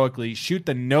 22 heroically, shoot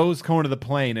the nose cone of the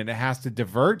plane, and it has to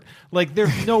divert? Like,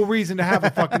 there's no reason to have a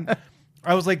fucking...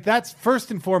 I was like, that's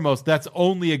first and foremost, that's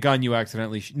only a gun you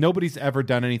accidentally nobody's ever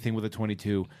done anything with a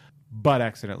 22 but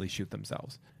accidentally shoot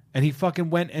themselves. And he fucking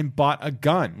went and bought a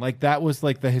gun. Like, that was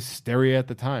like the hysteria at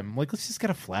the time. I'm like, let's just get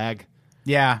a flag.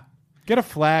 Yeah. Get a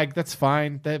flag. That's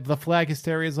fine. The flag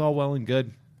hysteria is all well and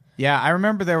good. Yeah, I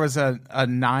remember there was a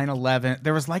 9/11.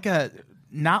 There was like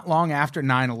not long after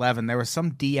 9/11, there was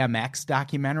some DMX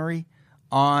documentary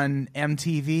on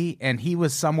MTV, and he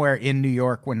was somewhere in New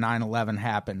York when 9/11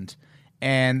 happened.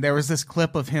 And there was this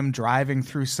clip of him driving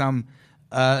through some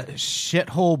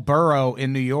shithole borough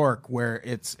in New York where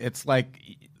it's like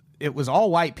it was all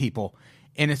white people,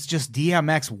 and it's just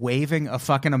DMX waving a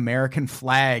fucking American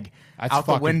flag That's out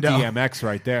the fucking window. DMX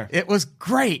right there. It was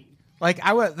great. Like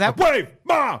Wave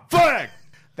my flag.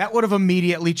 that would have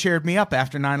immediately cheered me up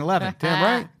after 9/11. Damn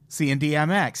right. Seeing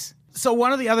DMX. So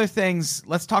one of the other things,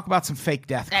 let's talk about some fake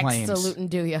death claims. Salute and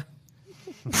do ya.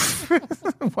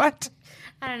 What?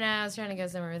 I don't know. I was trying to go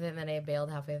somewhere with it, and then I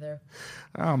bailed halfway through.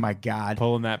 Oh my God.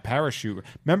 Pulling that parachute.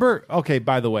 Remember? Okay,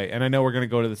 by the way, and I know we're going to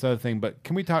go to this other thing, but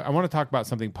can we talk? I want to talk about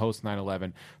something post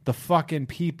 9/11. The fucking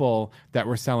people that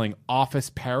were selling office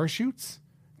parachutes.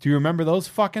 Do you remember those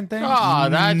fucking things? Oh,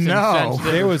 that's No.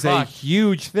 insensitive There as was a fuck.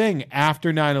 huge thing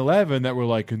after 9/11 that were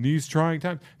like, in these trying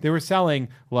times, they were selling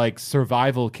like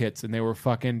survival kits, and they were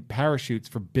fucking parachutes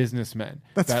for businnesmen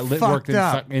That's that fucked worked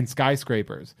up. in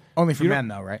skyscrapers. Only for You men,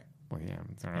 though, right? Well, yeah,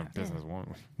 it's not a business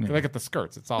woman. Look at the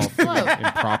skirts; it's all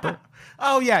improper.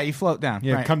 Oh, yeah, you float down.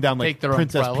 Yeah, right. come down like Take their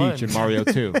Princess umbrella Peach and- in Mario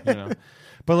 2. You know,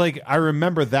 but like I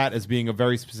remember that as being a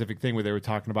very specific thing where they were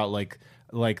talking about like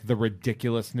the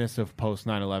ridiculousness of post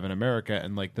 9/11 America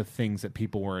and like the things that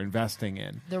people were investing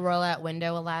in. The rollout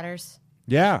window ladders.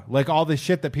 Yeah, like all the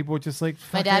shit that people were just like.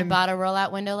 My Fucking, dad bought a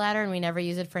rollout window ladder, and we never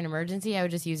use it for an emergency. I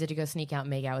would just use it to go sneak out and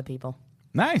make out with people.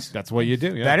 Nice. That's what you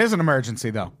do. Yeah. That is an emergency,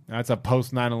 though. That's a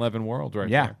post 9/11 world, right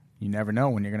Yeah. there. You never know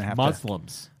when you're going to have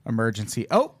Muslims. to emergency.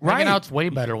 Oh, Making right. out's way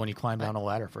better when you climb down a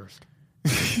ladder first.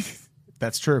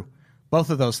 That's true. Both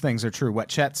of those things are true. What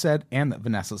Chet said and that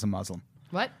Vanessa's a Muslim.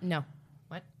 What? No.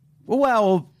 What?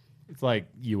 Well, It's like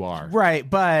you are. right,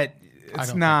 but I it's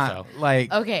don't not think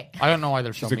like Okay. I don't know why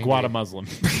there's so She's a many. Guatemalan.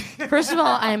 First of all,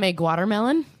 I am a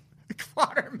watermelon.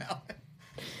 watermelon.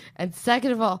 And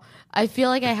second of all, I feel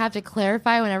like I have to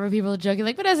clarify whenever people are joking,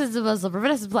 like, Vanessa's a Muslim, or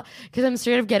Vanessa's blah. Because I'm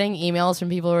straight up getting emails from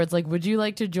people where it's like, would you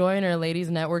like to join our ladies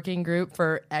networking group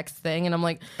for X thing? And I'm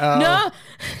like, no,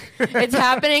 it's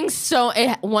happening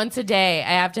once a day.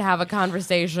 I have to have a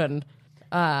conversation.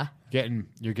 You're getting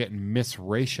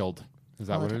misracialed. Is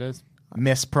that what it is?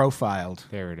 Misprofiled.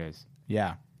 There it is.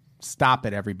 Yeah. Stop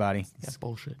it, everybody. That's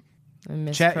bullshit.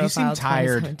 Chet, you seem Misprofiled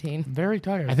tired. 2017. Very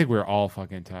tired. I think we're all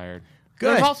fucking tired.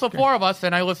 Good. There's also four of us,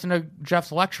 and I listened to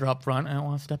Jeff's lecture up front. I don't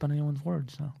want to step on anyone's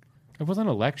words. So It wasn't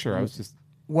a lecture. I was just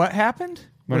What happened?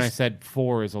 when I said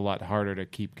 4 is a lot harder to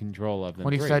keep control of than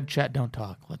when he 3. said, "Chet, don't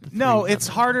talk." Let the No, three it's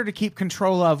have it. harder to keep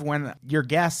control of when your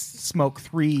guests smoke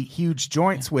 3 huge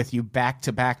joints with you back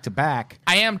to back to back.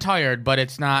 I am tired, but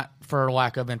it's not for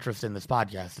lack of interest in this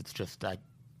podcast. It's just I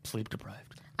sleep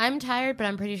deprived. I'm tired, but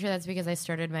I'm pretty sure that's because I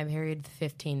started my period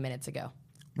 15 minutes ago.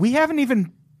 We haven't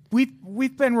even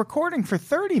we've been recording for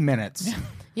 30 minutes.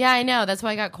 Yeah, I know. That's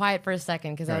why I got quiet for a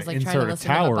second because I was like trying to insert a listen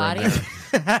to tower my in body.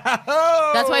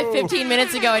 That's why 15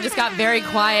 minutes ago I just got very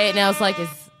quiet and I was like,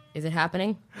 is it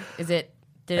happening? Did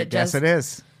I it guess just? it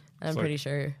is. I'm pretty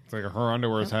sure. It's like her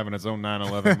underwear is having its own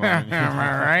 9/11 moment. Am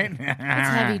I right? It's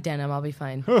heavy denim. I'll be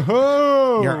fine.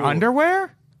 Your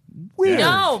underwear? Weird.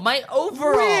 No, my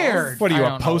overalls. Weird. What are you, I a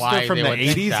don't know poster why from they the would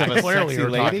think 80s that. of a Clearly, sexy we're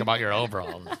lady? talking about your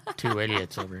overalls. Two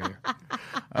idiots over here.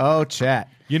 Oh, Chet.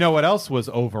 You know what else was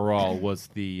overall was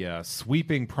the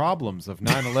sweeping problems of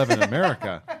 9/11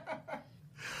 America.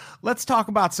 Let's talk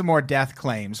about some more death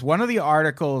claims. One of the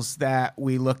articles that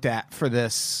we looked at for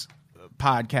this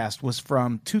podcast was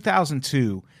from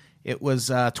 2002. It was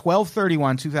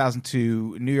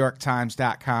 12/31/2002,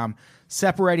 NewYorkTimes.com,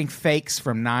 separating fakes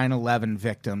from 9/11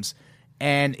 victims.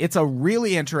 And it's a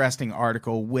really interesting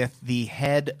article with the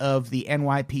head of the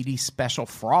NYPD Special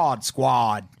Fraud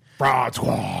Squad. Fraud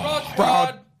Squad.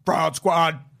 Fraud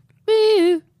Squad.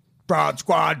 Woo. Fraud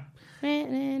Squad.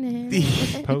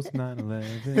 Post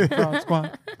 9/11 fraud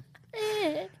squad.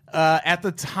 At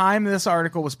the time this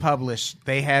article was published,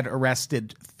 they had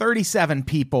arrested 37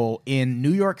 people in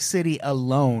New York City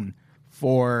alone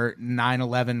for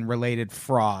 9/11 related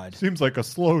fraud. Seems like a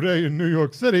slow day in New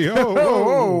York City.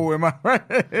 Oh, am I right?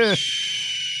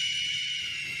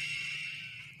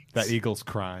 That eagle's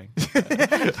crying. The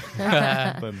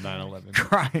 9/11.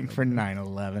 Crying for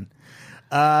 9/11.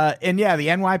 And yeah, the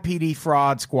NYPD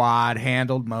fraud squad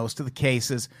handled most of the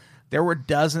cases. There were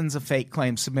dozens of fake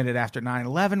claims submitted after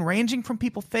 9/11, ranging from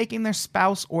people faking their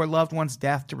spouse or loved one's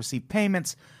death to receive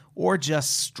payments, or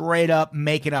just straight up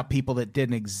making up people that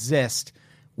didn't exist,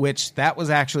 which that was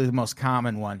actually the most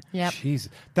common one. Yep. Jeez,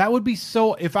 that would be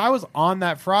so. If I was on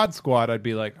that fraud squad, I'd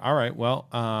be like, all right, well,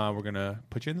 we're gonna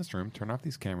put you in this room, turn off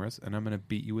these cameras, and I'm gonna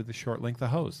beat you with a short length of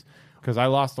hose because I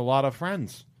lost a lot of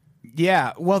friends.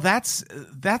 Yeah, well, that's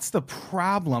the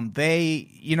problem.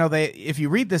 If you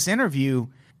read this interview,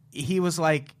 he was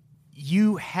like,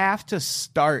 you have to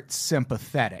start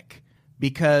sympathetic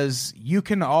because you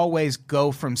can always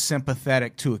go from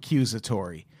sympathetic to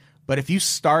accusatory. But if you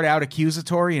start out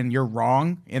accusatory and you're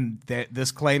wrong and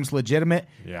this claim's legitimate,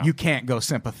 you can't go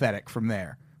sympathetic from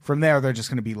there. From there, they're just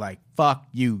going to be like, fuck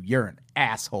you, you're an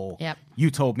asshole. Yep.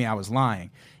 You told me I was lying.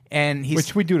 And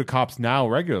Which we do to cops now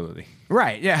regularly.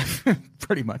 Right, yeah,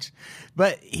 pretty much.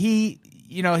 But he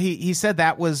said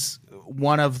that was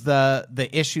one of the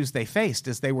issues they faced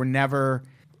is they were never,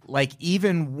 like,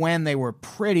 even when they were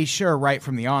pretty sure right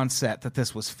from the onset that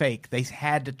this was fake, they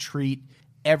had to treat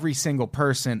every single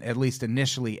person, at least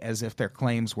initially, as if their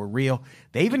claims were real.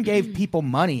 They even gave people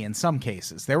money in some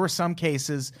cases. There were some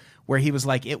cases where he was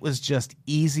like, it was just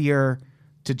easier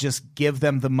to just give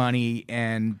them the money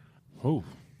and... Oh.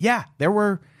 Yeah, there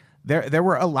were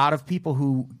a lot of people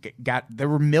who there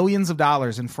were millions of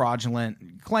dollars in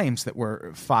fraudulent claims that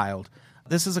were filed.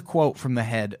 This is a quote from the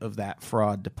head of that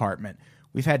fraud department.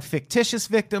 We've had fictitious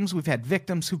victims. We've had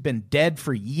victims who've been dead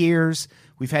for years.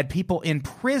 We've had people in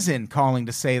prison calling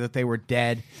to say that they were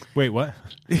dead. Wait, what?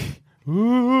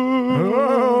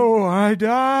 Oh, I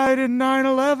died in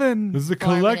 9/11. This is a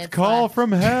 4 collect minutes call left.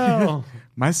 from hell.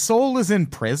 My soul is in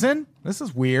prison? This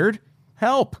is weird.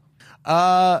 Help.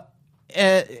 We've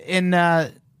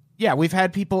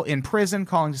had people in prison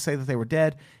calling to say that they were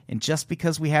dead, and just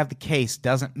because we have the case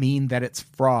doesn't mean that it's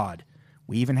fraud.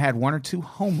 We even had 1 or 2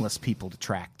 homeless people to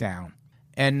track down.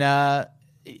 And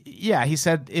he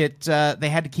said they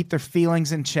had to keep their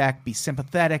feelings in check, be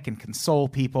sympathetic, and console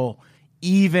people,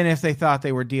 even if they thought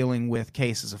they were dealing with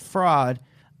cases of fraud.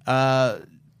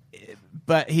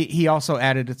 But he also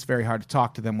added it's very hard to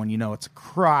talk to them when you know it's a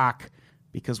crock,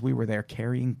 because we were there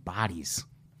carrying bodies.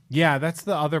 Yeah, that's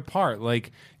the other part.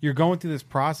 Like, you're going through this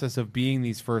process of being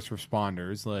these first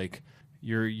responders. Like,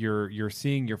 you're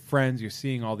seeing your friends, you're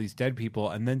seeing all these dead people,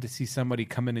 and then to see somebody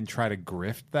come in and try to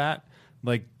grift that,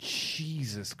 like,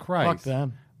 Jesus Christ. Fuck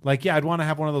them. Like, yeah, I'd want to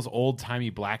have one of those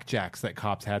old-timey blackjacks that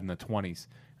cops had in the 20s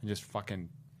and just fucking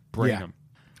bring them.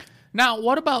 Now,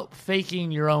 what about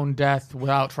faking your own death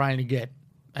without trying to get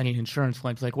any insurance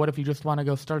claims? Like, what if you just want to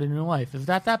go start a new life? Is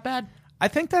that bad? I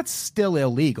think that's still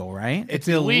illegal, right? It's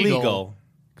illegal. illegal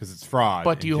because it's fraud.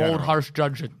 But do you in hold general. harsh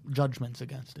judgments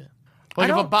against it?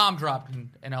 Like, if a bomb dropped in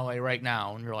LA right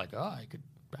now, and you're like, oh, I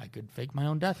could fake my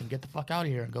own death and get the fuck out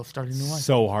of here and go start a new life.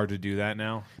 So hard to do that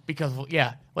now. Because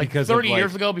 30 of,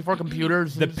 years ago, before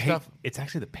computers and stuff. It's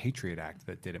actually the Patriot Act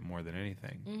that did it more than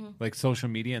anything. Like social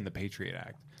media and the Patriot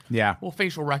Act. Yeah. Well,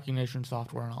 facial recognition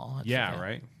software and all that. Yeah, stuff,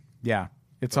 right? Yeah.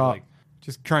 It's But, all... like,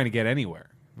 just trying to get anywhere.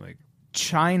 Like,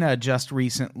 China just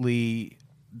recently,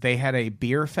 they had a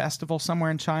beer festival somewhere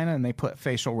in China, and they put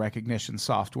facial recognition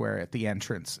software at the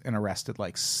entrance and arrested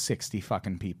like 60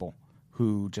 fucking people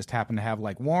who just happened to have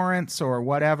like warrants or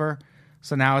whatever.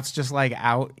 So now it's just like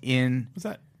out in... was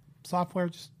that software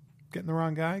just getting the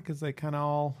wrong guy? Because they kind of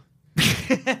all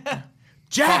Software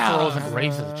Jeff! wasn't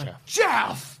racist, Jeff.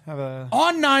 Jeff! have a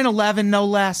On 9/11, no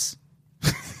less.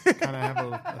 kind of have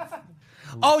a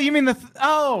Oh, you mean okay.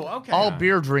 All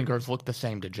beer drinkers look the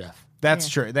same to Jeff. That's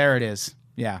true. There it is.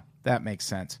 Yeah, that makes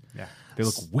sense. yeah. They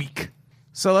look weak.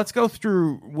 So let's go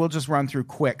through, we'll just run through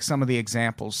quick some of the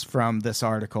examples from this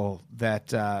article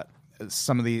that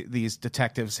some of these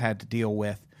detectives had to deal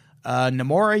with.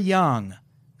 Namora Young.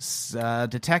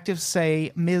 Detectives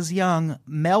say Ms. Young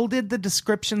melded the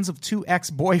descriptions of 2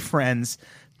 ex-boyfriends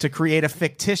to create a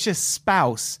fictitious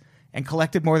spouse and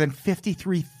collected more than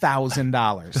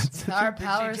 $53,000. Our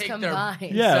powers take combined.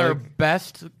 Yeah. Their like-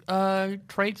 best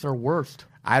traits or worst?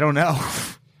 I don't know.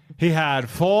 He had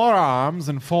 4 arms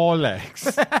and 4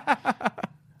 legs.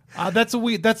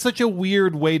 That's such a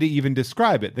weird way to even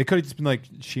describe it. They could have just been like,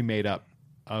 she made up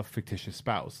a fictitious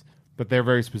spouse, but they're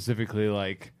very specifically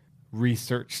like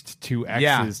researched 2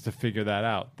 exes to figure that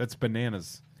out. That's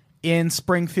bananas. In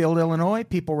Springfield, Illinois,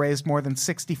 people raised more than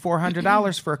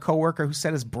 $6,400 for a coworker who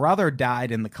said his brother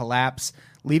died in the collapse,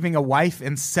 leaving a wife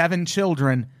and 7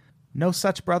 children. No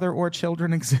such brother or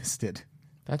children existed.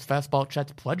 That's Fastball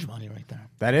Chet's pledge money right there.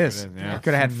 That is. yeah. You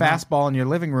could have had fastball in your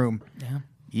living room. Yeah,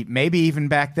 Maybe even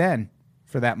back then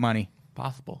for that money.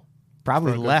 possible.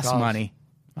 Probably For a good less cause. money.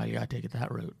 Oh, you gotta take it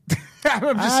that route.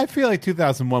 I feel like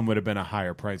 2001 would have been a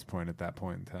higher price point at that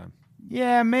point in time.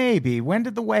 Yeah, maybe. When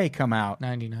did The Way come out?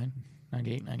 99,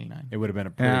 98, 99. It would have been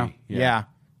a pretty. Yeah.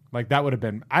 Like that would have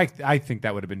been. I think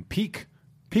that would have been peak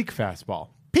fastball.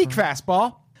 Peak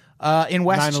fastball. In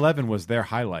West. 9/11 was their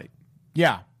highlight.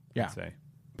 Yeah. I'd say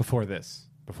before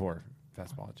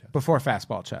fastball at Jets. Before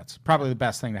fastball Jets. Probably the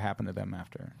best thing to happen to them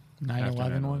after.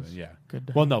 9/11 was? Yeah.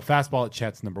 Good. Well, no, fastball at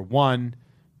Chet's number 1,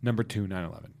 number 2,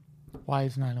 9/11. Why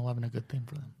is 9/11 a good thing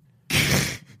for them?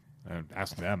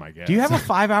 Ask them, I guess. Do you have a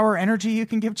 5-hour energy you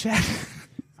can give Chet?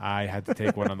 I had to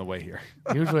take one on the way here.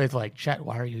 Usually it's like, Chet,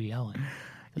 why are you yelling?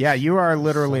 Yeah, you are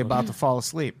literally about to fall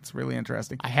asleep. It's really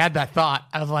interesting. I had that thought.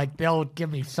 I was like, they'll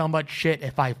give me so much shit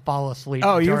if I fall asleep.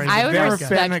 Oh, during the I would there podcast. have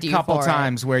been a respect you couple for it.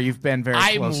 times where you've been very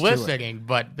I'm close to listening,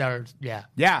 but there's, it.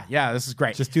 Yeah, this is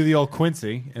great. Just do the old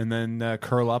Quincy and then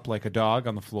curl up like a dog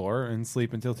on the floor and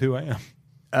sleep until 2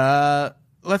 a.m.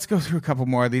 Let's go through a couple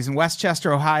more of these. In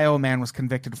Westchester, Ohio, a man was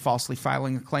convicted of falsely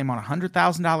filing a claim on a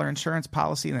 $100,000 insurance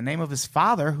policy in the name of his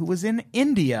father, who was in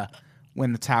India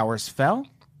when the towers fell.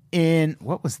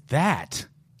 What was that?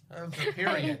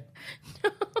 period.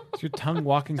 Is your tongue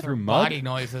walking through mud? Body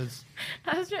noises.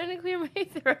 I was trying to clear my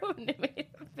throat and it made it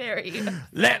very.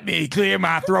 Let me clear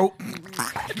my throat.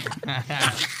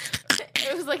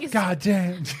 It was like a God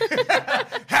damn.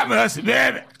 Have mercy,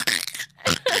 baby.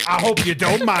 I hope you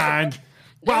don't mind.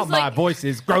 While There's my like- voice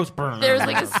is gross burn. There was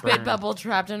like a spit bubble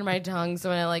trapped under my tongue, so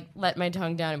when I like let my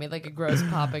tongue down, it made like a gross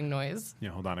popping noise. Yeah,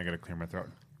 hold on. I got to clear my throat.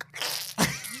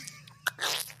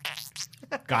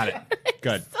 Got it.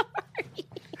 Good.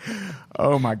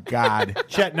 Oh, my God.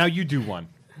 Chet, now you do one.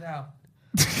 No.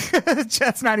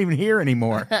 Chet's not even here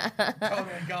anymore. Oh my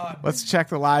god. Let's check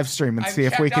the live stream and see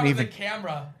if we can even. The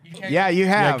camera. You can't Yeah, you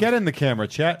Yeah, have. get in the camera,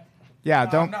 Chet. Yeah, I'm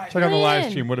don't. not- Check on the Lean live in.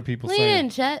 stream. What are people Lean saying? in,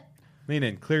 Chet. Lean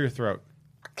in. Clear your throat.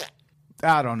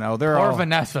 I don't know. They're Or all.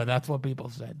 Vanessa, that's what people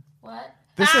said. What?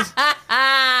 This is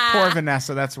poor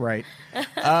Vanessa. That's right.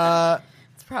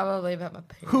 It's probably about my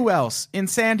parents. Who else? In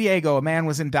San Diego, a man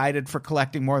was indicted for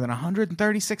collecting more than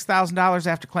 $136,000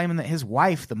 after claiming that his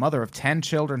wife, the mother of 10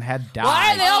 children, had died.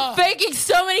 Why are they all faking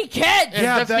so many kids? Is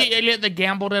Yeah, this the idiot that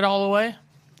gambled it all away?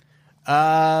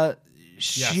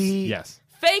 Yes.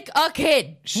 Fake a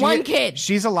kid. One kid.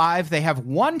 She's alive. They have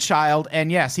one child,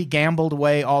 and yes, he gambled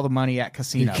away all the money at He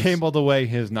casinos. gambled away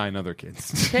his 9 other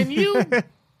kids. Can you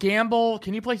gamble?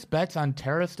 Can you place bets on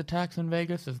terrorist attacks in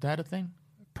Vegas? Is that a thing?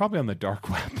 Probably on the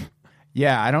dark web.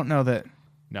 Yeah, I don't know that.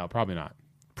 No, probably not.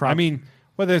 I mean,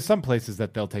 well, there's some places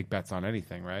that they'll take bets on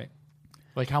anything, right?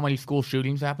 Like how many school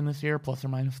shootings happened this year, plus or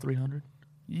minus 300?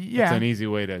 Yeah, It's an easy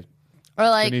way to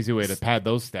pad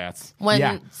those stats. when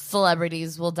Yeah.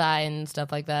 celebrities will die and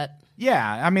stuff like that.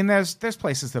 yeah. I mean, there's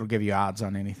places that'll give you odds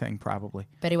on anything. Probably.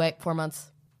 Betty White, 4 months.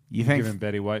 You think? Giving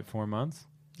Betty White 4 months.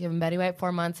 Giving Betty White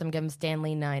 4 months. I'm giving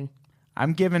Stanley 9.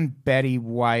 I'm giving Betty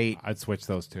White. I'd switch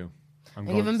those two. I'm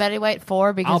giving Betty White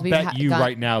 4 because I'll we've bet you got,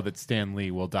 right now that Stan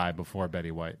Lee will die before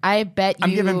Betty White. I bet you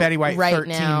I'm giving Betty White right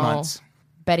 13 now, months.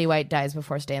 Betty White dies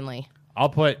before Stanley. I'll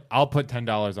put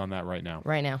 $10 on that right now.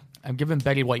 Right now. I'm giving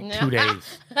Betty White 2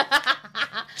 days.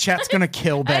 Chet's gonna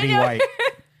kill Betty White.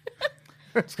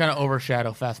 It's going to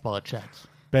overshadow fastball at Chet's.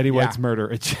 Betty White's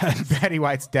murder at Chet. Betty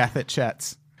White's death at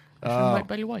Chet's. Like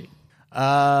Betty White.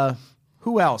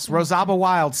 Who else? Rosaba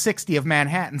Wild, 60 of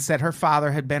Manhattan, said her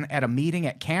father had been at a meeting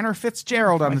at Cantor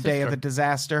Fitzgerald on the day of the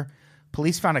disaster.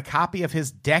 Police found a copy of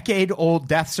his decade-old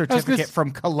death certificate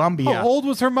from Columbia. How old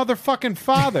was her motherfucking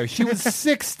father? She was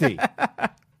 60.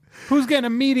 Who's getting a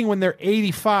meeting when they're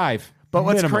 85? But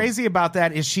what's minimum? crazy about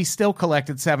that is she still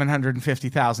collected $750,000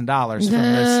 from this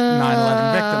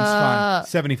 9/11 victims fund.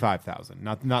 75,000,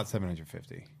 not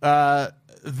 750.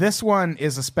 This one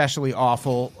is especially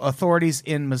awful. Authorities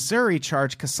in Missouri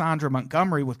charged Cassandra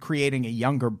Montgomery with creating a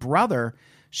younger brother.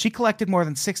 She collected more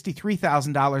than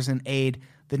 $63,000 in aid.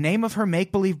 The name of her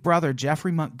make-believe brother,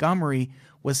 Jeffrey Montgomery,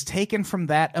 was taken from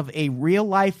that of a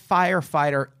real-life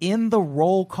firefighter in the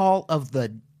roll call of the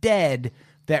dead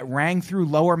that rang through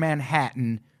Lower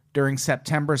Manhattan during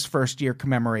September's first-year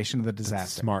commemoration of the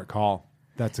disaster. Smart call.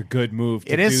 That's a good move.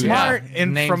 It is do that. smart,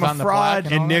 and Names from a on the fraud.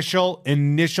 plaque and all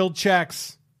Initial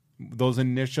checks. Those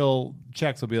initial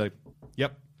checks will be like,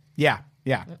 yep. Yeah.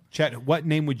 Chet, what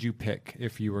name would you pick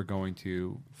if you were going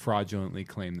to fraudulently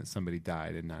claim that somebody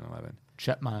died in 9/11?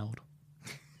 Chet Mild.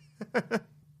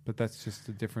 But that's just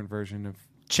a different version of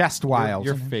Chest Wild.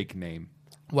 your fake name.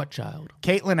 What child?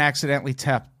 Caitlin accidentally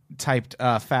typed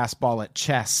fastball at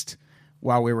chest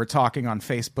while we were talking on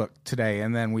Facebook today,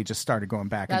 and then we just started going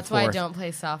back That's and why I forth. don't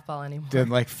play softball anymore. Did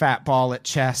like fat ball at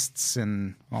chests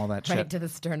and all that Right shit. to the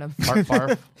sternum. Barf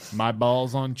barf. My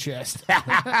balls on chest.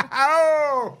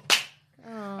 Oh!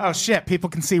 Oh, shit. People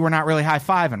can see we're not really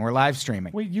high-fiving. We're live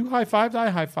streaming. Wait, you high-fived? I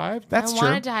high-fived? That's I true.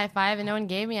 wanted to high five, and no one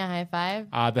gave me a high five.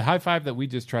 The high five that we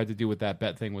just tried to do with that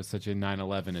bet thing was such a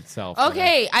 9/11 itself. that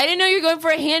Okay, I didn't know you were going for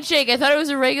a handshake. I thought it was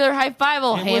a regular high five.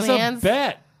 Oh, it ham was hands. a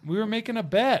bet. We were making a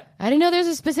bet. I didn't know there's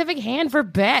a specific hand for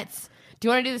bets. Do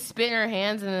you want to do the spit in our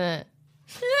hands and the?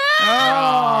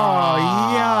 Oh,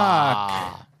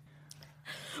 yuck.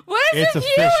 What is It's with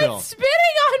you official. and spitting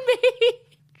on me?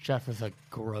 Jeff is a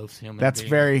gross human That's being.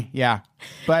 very, yeah.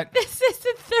 But This is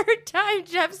the third time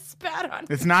Jeff spat on me.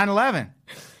 it's 9/11.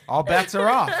 All bets are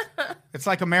off. It's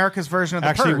like America's version of the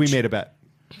Actually, we Purge. made a bet.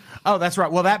 Oh, that's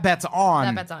right. Well, that bet's on.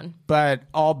 That bet's on. But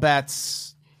all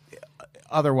bets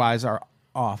otherwise are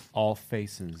off. All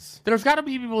faces. There's got to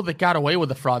be people that got away with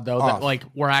the fraud, though, Off. that like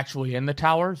were actually in the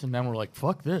towers, and then we're like,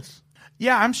 fuck this.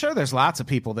 Yeah, I'm sure there's lots of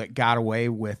people that got away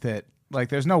with it. Like,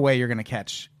 there's no way you're going to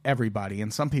catch everybody.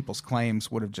 And some people's claims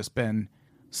would have just been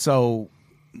so.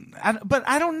 But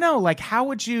I don't know. Like, how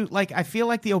would you. Like, I feel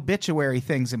like the obituary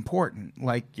thing's important.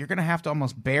 Like, you're going to have to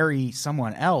almost bury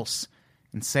someone else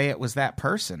and say it was that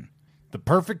person. The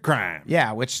perfect crime.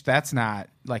 Yeah, which that's not.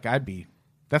 Like,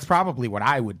 that's probably what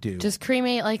I would do. Just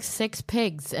cremate like 6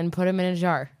 pigs and put them in a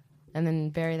jar, and then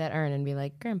bury that urn and be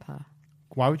like, Grandpa.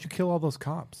 Why would you kill all those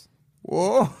cops?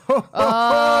 Whoa.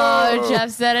 Oh,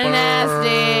 Jeff said it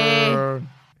nasty.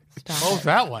 What was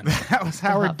that one? That was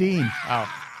Howard Dean.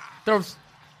 There was.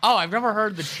 Oh, I've never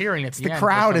heard the cheering at the The end.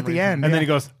 crowd for at some the reason. end. And yeah. then he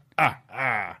goes,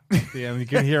 ah. Yeah, and you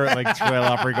can hear it like trail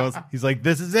off where he goes, he's like,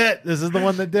 this is it. This is the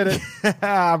one that did it.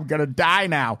 I'm going to die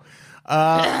now.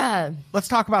 Let's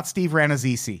talk about Steve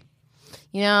Ranazzisi.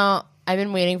 You know, I've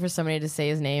been waiting for somebody to say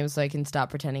his name so I can stop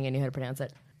pretending I knew how to pronounce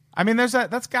it. I mean,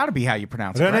 that's got to be how you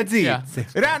pronounce it, right?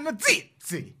 Ranazzisi.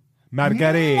 Ranazzisi.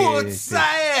 Margarita.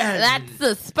 That's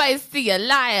the spicy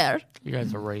liar. You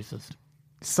guys are racist.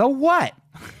 So what?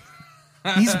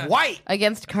 He's white.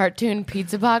 Against cartoon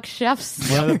pizza box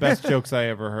chefs. One of the best jokes I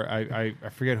ever heard. I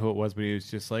forget who it was, but he was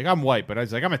just like, I'm white, but I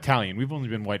was like, I'm Italian. We've only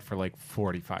been white for like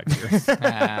 45 years.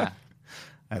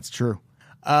 That's true.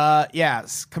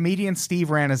 Comedian Steve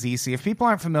Ranazzisi. If people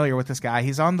aren't familiar with this guy,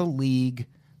 he's on The League,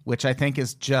 which I think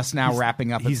is just now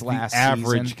wrapping up He's its last the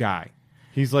average season. guy.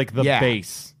 He's like the Yeah.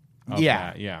 base. Of Yeah.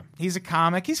 that. Yeah. He's a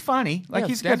comic. He's funny. Like Yeah,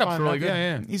 he's stand-up's good. really good.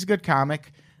 Yeah. He's a good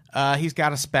comic. He's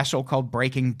got a special called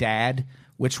Breaking Dad,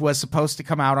 which was supposed to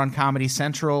come out on Comedy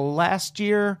Central last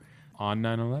year. On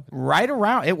 9/11. Right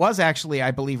around, it was actually,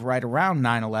 I believe, right around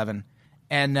 9/11.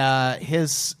 And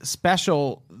his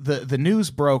special, the news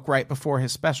broke right before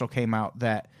his special came out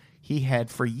that he had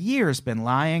for years been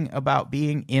lying about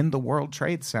being in the World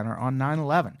Trade Center on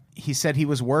 9/11. He said he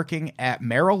was working at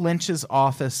Merrill Lynch's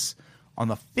office on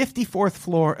the 54th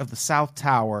floor of the South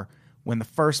Tower when the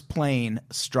first plane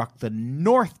struck the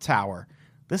North Tower.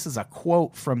 This is a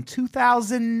quote from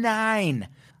 2009.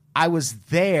 I was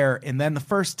there, and then the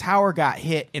first tower got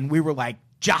hit, and we were like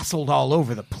jostled all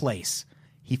over the place.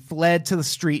 He fled to the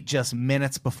street just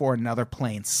minutes before another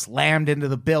plane slammed into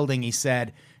the building, he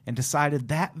said, and decided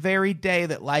that very day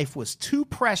that life was too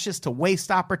precious to waste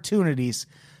opportunities,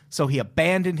 so he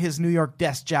abandoned his New York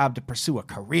desk job to pursue a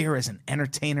career as an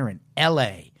entertainer in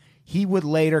L.A. He would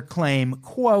later claim,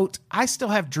 quote, I still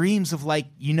have dreams of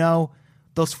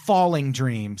those falling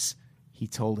dreams, he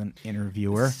told an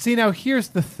interviewer. See, now here's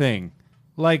the thing.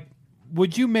 Like,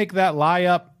 would you make that lie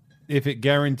up if it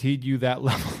guaranteed you that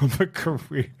level of a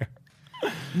career?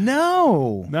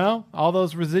 No. No? All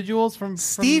those residuals from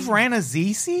Steve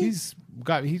Ranazzisi?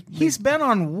 He's been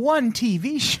on one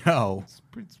TV show.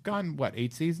 It's gone, what,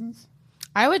 8 seasons?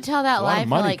 I would tell that A lot of lie for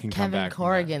money like can come Kevin back from that.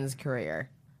 Corrigan's career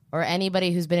or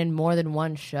anybody who's been in more than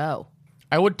one show.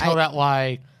 I would tell that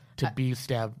lie to be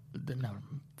stabbed. No,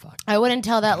 fuck. I wouldn't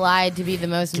tell that lie to be the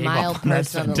most Gave mild up on that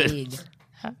person in the sentence. league.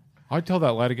 I'd tell that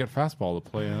lie to get fastball to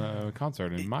play a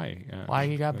concert in my. Why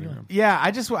you got to Yeah,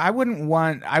 I wouldn't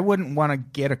want to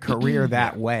get a career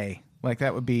that way. Like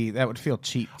that would feel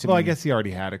cheap to me. Well, I guess he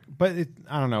already had it, but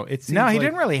I don't know. It seems No, he like-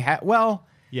 didn't really have. Well,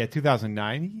 Yeah,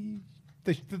 2009.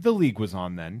 The league was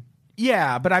on then.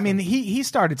 yeah, but I mean, he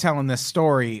started telling this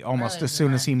story almost as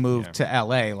soon as he moved to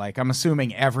L.A. Like, I'm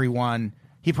assuming everyone.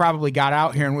 He probably got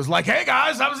out here and was like, "Hey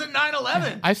guys, I was at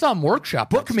 9/11." I saw him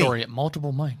workshop Book that me. story at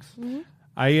multiple mics. Mm-hmm.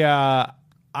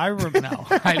 I remember. No,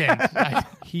 I didn't.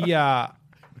 He well,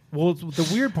 the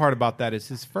weird part about that is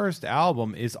his first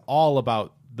album is all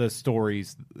about the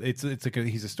stories. He's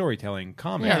a storytelling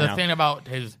comic. Yeah, the now. thing about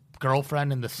his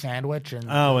girlfriend and the sandwich. And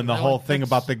and the whole thing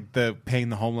that's- about the paying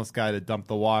the homeless guy to dump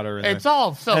the water. And It's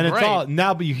all so and great. it's all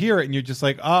now, but you hear it and you're just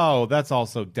like, oh, that's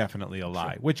also definitely a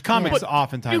lie. Which comics But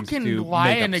oftentimes you can do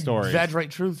lie make up and stories.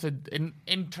 exaggerate truth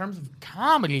in terms of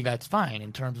comedy. That's fine.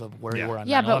 In terms of where you were on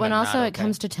Yeah, but when 9/11, also not it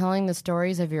comes to telling the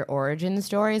stories of your origin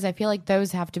stories, I feel like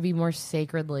those have to be more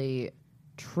sacredly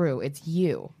true. It's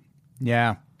you.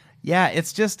 Yeah. Yeah,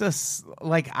 it's just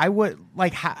I would,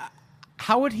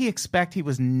 how would he expect he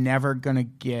was never going to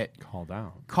get Called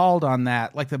out. called on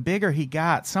that? Like, the bigger he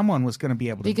got, someone was going to be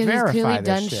able to Because verify he's clearly this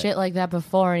done shit like that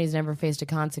before and he's never faced a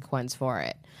consequence for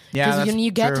it. Yeah, Because that's when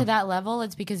you get true. to that level,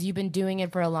 it's because you've been doing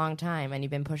it for a long time and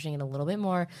you've been pushing it a little bit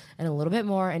more and a little bit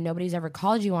more, and nobody's ever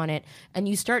called you on it. And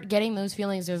you start getting those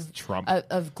feelings of Trump.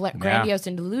 grandiose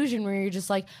and delusion where you're just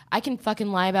like, I can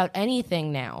fucking lie about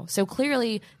anything now. So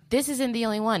clearly, this isn't the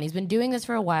only one. He's been doing this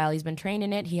for a while. He's been trained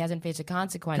in it. He hasn't faced a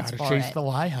consequence Gotta for chase it. the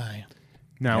lie high.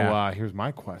 Now, Yeah. here's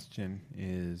my question: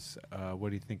 Is what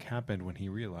do you think happened when he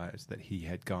realized that he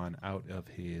had gone out of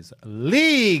his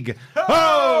league?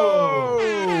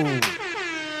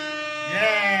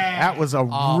 That was a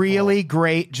really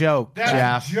great joke,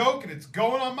 Jeff. joke, and it's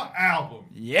going on my album.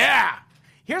 Yeah.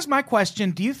 Here's my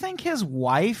question. Do you think his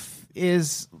wife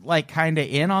is, like, kind of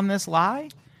in on this lie?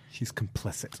 She's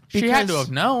complicit. She had to Because-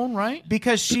 have known, right?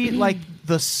 Because she, like,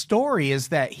 the story is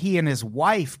that he and his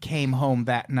wife came home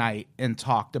that night and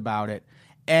talked about it.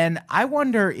 And I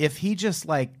wonder if he just,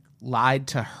 like, lied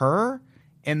to her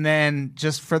and then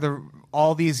just for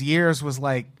all these years was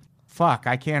like, fuck,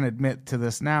 I can't admit to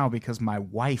this now because my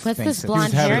wife What's thinks this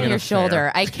blonde having hair on an your affair.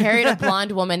 shoulder? I carried a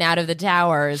blonde woman out of the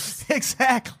towers.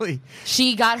 Exactly.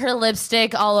 She got her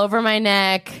lipstick all over my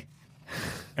neck.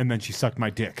 And then she sucked my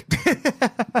dick.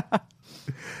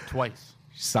 Twice.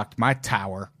 She sucked my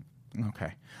tower.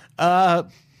 Okay.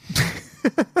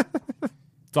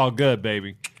 It's all good,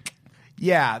 baby.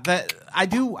 Yeah, that I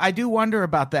do wonder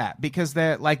about that because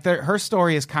her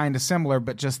story is kind of similar,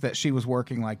 but just that she was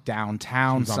working like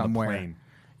downtown She was on the somewhere. plane.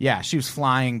 Yeah, she was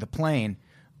flying the plane.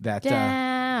 That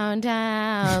Down,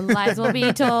 down, lies will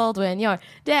be told when you're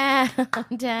down,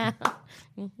 down.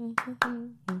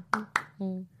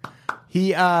 he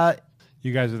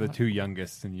You guys are the two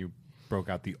youngest, and you broke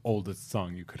out the oldest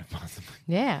song you could have possibly.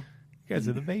 Yeah, You guys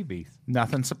are the babies.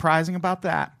 nothing surprising about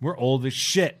that. We're old as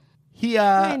shit. He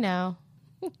I know.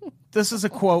 This is a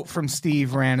quote from Steve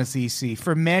Rannazzisi.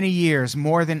 For many years,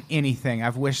 more than anything,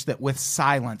 I've wished that with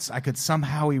silence I could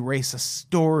somehow erase a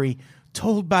story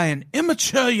told by an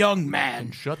immature young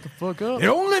man. Shut the fuck up. It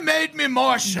only made me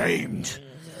more ashamed.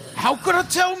 How could I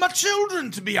tell my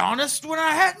children, to be honest, when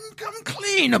I hadn't come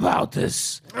clean about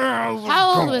this?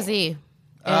 How old was he?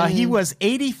 He was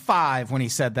 85 when he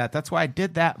said that. That's why I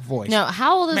did that voice. No,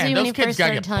 how old was Man, he when those he kids first gotta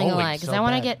started get telling a bullied lie? Because so I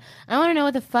want bad. to know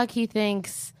what the fuck he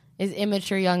thinks is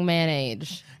immature young man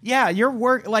age. Yeah,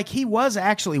 he was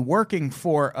actually working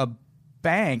for a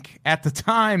bank at the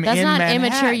time. That's in not Manhattan.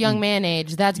 immature young man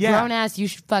age. That's Yeah. grown ass. You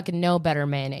should fucking know better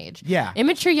man age. Yeah.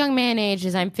 Immature young man age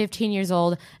is I'm 15 years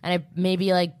old and I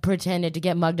maybe like pretended to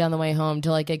get mugged on the way home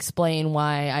to like explain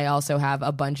why I also have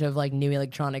a bunch of like new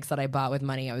electronics that I bought with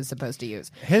money I was supposed to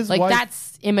use. His like wife-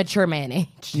 that's immature man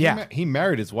age. Yeah, He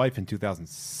married his wife in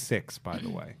 2006, by the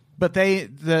way. but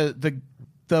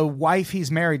the wife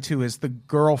he's married to is the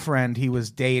girlfriend he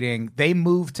was dating. They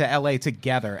moved to LA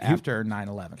together after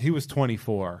 9/11. He was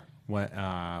 24 when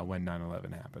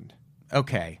 9/11 happened.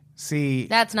 Okay, see,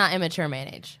 That's not immature man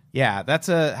age. yeah,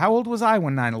 how old was I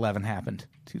when 9/11 happened?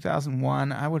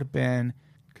 2001. I would have been.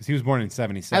 Because he was born in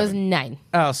 77. I was 9.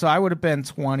 Oh, so I would have been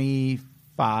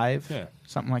 25, Yeah.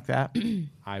 something like that.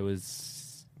 I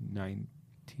was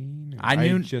 19. I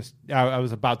knew- I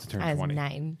was about to turn I was 20.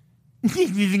 9.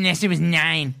 Vanessa was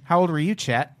 9. How old were you,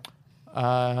 Chet?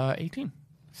 18.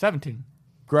 17.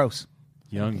 Gross.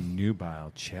 Young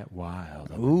nubile Chet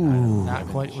Wild. Ooh. Not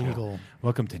quite legal.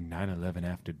 Welcome to 9/11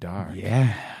 After Dark.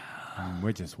 Yeah.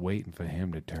 We're just waiting for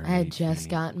him to turn. I had 18. just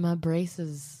gotten my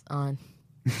braces on.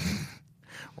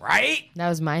 Right? That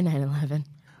was my 9/11.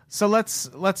 So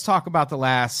let's talk about the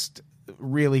last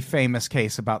really famous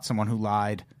case about someone who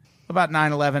lied about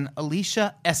 9/11.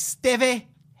 Alicia Esteve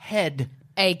Head,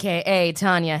 AKA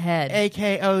Tanya Head.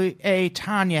 aka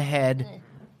Tanya Head.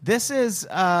 This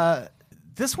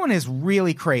one is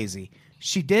really crazy.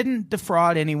 She didn't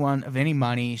defraud anyone of any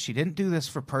money. She didn't do this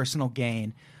for personal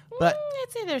gain, but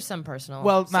I'd say there's some personal.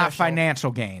 well, not social.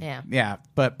 financial gain. Yeah.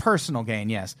 but personal gain,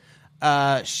 yes.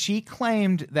 She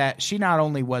claimed that she not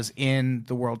only was in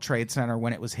the World Trade Center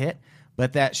when it was hit,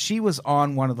 but that she was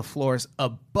on one of the floors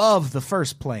above the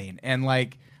first plane. And,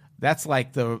 like, That's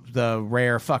like the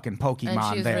rare fucking Pokemon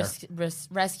And she there. was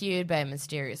rescued by a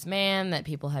mysterious man that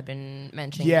people had been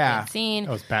mentioning Yeah. they had seen.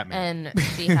 That was Batman. And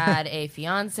she had a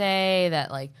fiance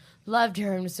that like loved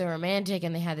her and was so romantic,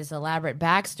 and they had this elaborate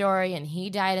backstory, and he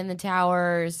died in the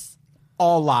towers.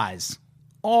 All lies.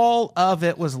 All of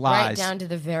it was lies. Right down to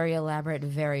the very elaborate,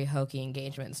 very hokey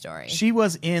engagement story. She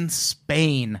was in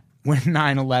Spain when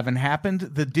 9/11 happened.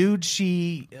 The dude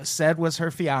she said was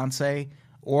her fiance,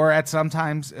 or at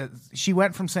sometimes she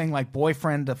went from saying like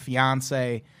boyfriend to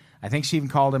fiance. I think she even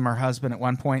called him her husband at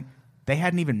one point. They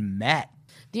hadn't even met.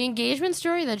 The engagement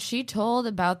story that she told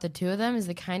about the two of them is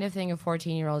the kind of thing a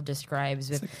 14-year-old describes,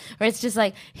 where it's just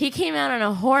like he came out on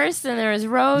a horse and there was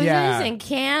roses Yeah. and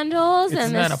candles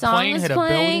and then the a song plane was hit a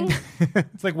playing. building.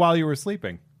 It's like while you were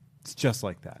sleeping. It's just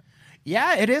like that.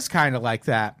 Yeah, it is kind of like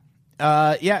that.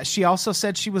 Yeah, she also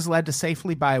said she was led to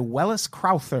safely by Welles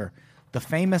Crowther, the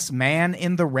famous man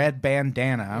in the red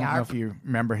bandana. I don't know if you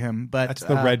remember him, but That's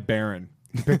the Red Baron.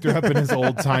 He picked her up in his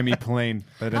old-timey plane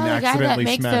that Oh, the guy that accidentally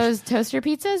makes smashed. those toaster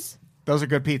pizzas? Those are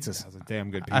good pizzas. That's a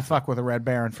damn good pizza. I fuck with a Red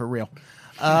Baron for real.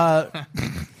 The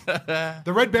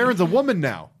Red Baron's a woman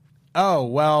now. Oh,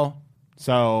 well,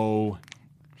 So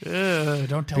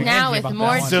Don't tell Now Angie with about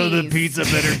more that one. So the cheese. pizza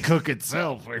better cook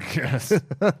itself, I guess.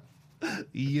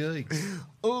 Yikes.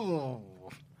 oh,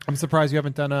 I'm surprised you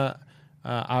haven't done a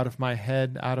out of my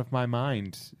head, out of my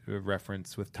mind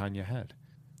reference with Tanya Head.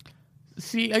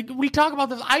 See, we talk about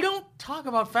this. I don't talk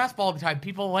about fastball all the time.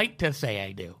 People like to say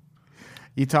I do.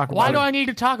 you talk about Why do it. I need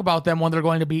to talk about them when they're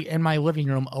going to be in my living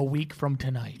room a week from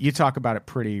tonight? You talk about it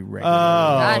pretty regularly.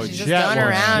 God, she's just Jet going will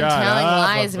around shut telling up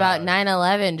lies about about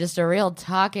 9/11. Just a real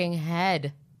talking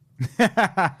head. All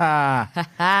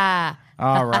Ha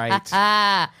right.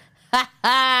 ha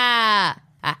ha.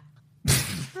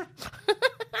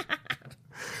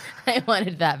 I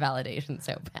wanted that validation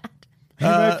so bad. You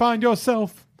may find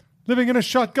yourself living in a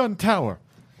shotgun tower.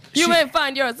 You may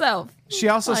find yourself. She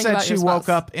also lying said about she your woke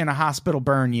spouse. up in a hospital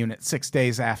burn unit 6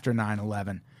 days after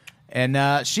 9/11.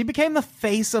 And she became the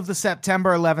face of the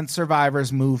September 11th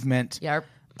survivors movement. Yarp.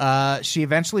 She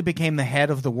eventually became the head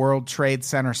of the World Trade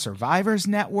Center Survivors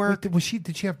Network.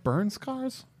 Did she have burn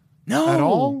scars? No. At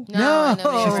all? No.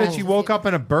 She said she woke up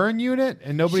in a burn unit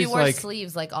and She nobody's wore like,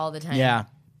 sleeves like all the time. Yeah.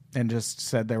 And just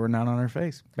said there were none on her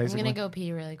face, I'm basically. gonna go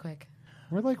pee really quick.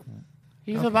 we're like,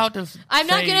 He's about to. I'm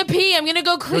not say- gonna pee. I'm gonna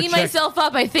go clean check. myself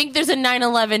up. I think there's a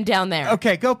 9/11 down there.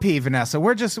 Okay, go pee, Vanessa.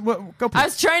 Go pee. I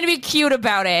was trying to be cute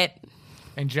about it.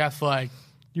 And Jeff's like,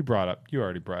 you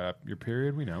already brought up your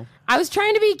period, we know. I was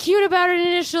trying to be cute about it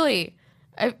initially.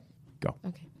 Go.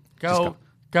 Okay.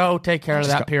 go take care of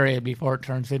that go. period before it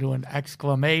turns into an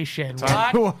exclamation.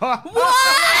 What? What?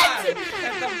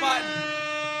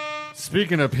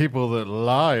 Speaking of people that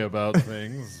lie about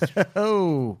things,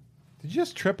 Oh. did you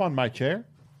just trip on my chair?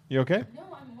 You okay? No,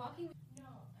 I'm walking.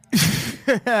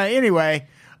 Anyway,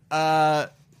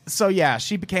 so yeah,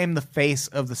 she became the face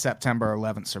of the September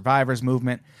 11th survivors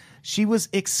movement. She was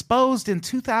exposed in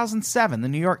 2007. The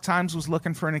New York Times was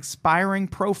looking for an inspiring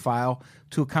profile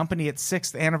to accompany its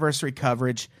 6th anniversary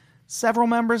coverage. Several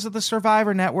members of the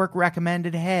Survivor Network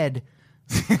recommended Head.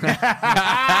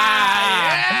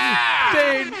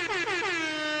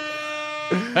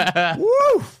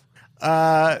 Woo!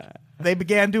 They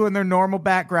began doing their normal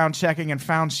background checking and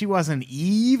found she wasn't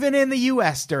even in the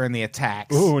U.S. during the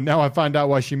attacks. Ooh, now I find out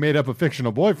why she made up a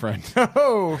fictional boyfriend.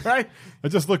 Oh, right? I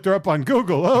just looked her up on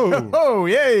Google. Oh, Oh,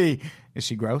 yay. Is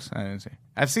she gross? I didn't see.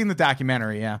 I've seen the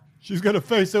documentary, yeah. she's got a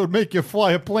face that would make you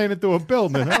fly a plane into a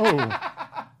building. Oh,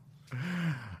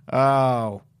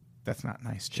 Oh, that's not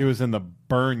nice. she was in the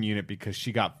burn unit because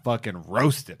she got fucking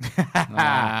roasted.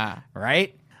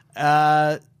 Right?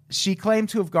 She claimed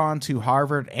to have gone to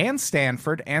Harvard and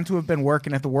Stanford and to have been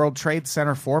working at the World Trade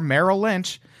Center for Merrill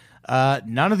Lynch.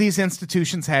 None of these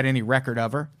institutions had any record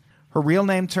of her. Her real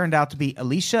name turned out to be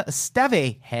Alicia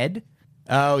Esteve Head.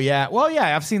 Oh, yeah. Well,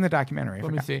 yeah, I've seen the documentary. I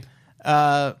Let me forgot. see.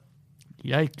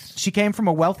 Yikes. She came from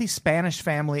a wealthy Spanish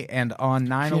family, and on She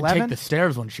didn't 9/11, take the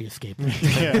stairs when she escaped.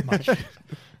 That much.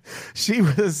 she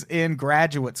was in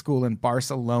graduate school in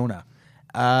Barcelona.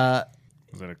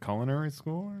 Was it a culinary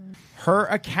school? Her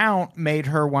account made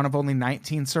her one of only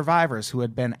 19 survivors who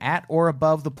had been at or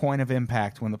above the point of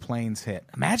impact when the planes hit.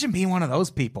 Imagine being one of those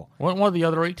people. One of the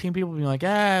other 18 people being like,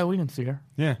 we didn't see her.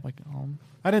 Yeah. Like,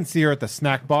 I didn't see her at the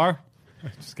snack bar.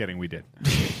 Just kidding, we did.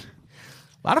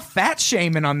 A lot of fat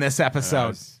shaming on this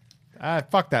episode.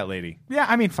 Fuck that lady. Yeah,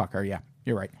 I mean, fuck her. Yeah,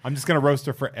 you're right. I'm just going to roast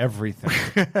her for everything.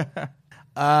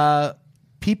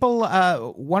 People,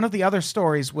 one of the other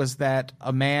stories was that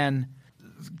a man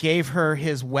gave her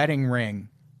his wedding ring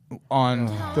on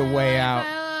the way out.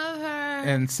 I love her.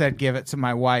 and said, "Give it to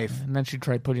my wife." And then she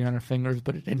tried putting it on her fingers,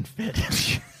 but it didn't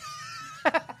fit.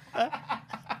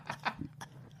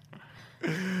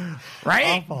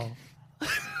 Right? Awful.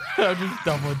 I'm just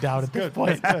doubling down at this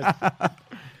point.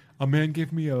 A man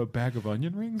gave me a bag of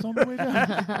onion rings on the way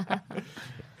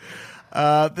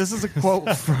down. This is a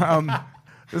quote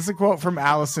from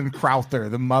Alison Crowther,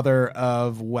 the mother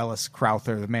of Welles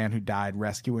Crowther, the man who died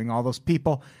rescuing all those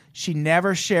people. She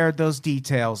never shared those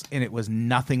details, and it was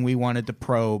nothing we wanted to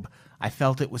probe. I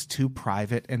felt it was too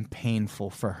private and painful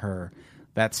for her.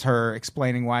 That's her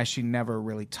explaining why she never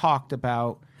really talked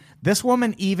about. This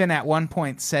woman even at one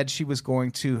point said she was going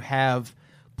to have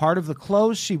part of the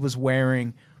clothes she was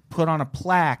wearing put on a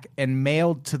plaque and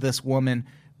mailed to this woman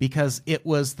because it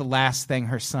was the last thing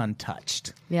her son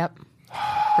touched. Yep.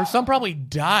 Her son probably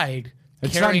died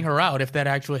carrying her out if that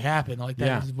actually happened. Like that,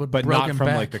 Yeah, would but broke not him from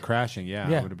back. like the crashing. Yeah,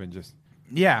 Yeah. it would have been just.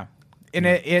 Yeah. And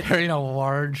it carrying a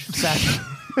large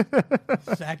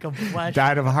sack of flesh.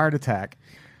 died of a heart attack.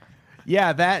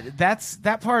 Yeah,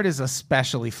 that part is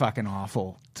especially fucking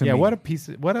awful to me. what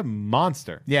a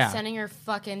monster. Yeah. Sending her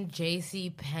fucking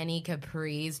JC Penney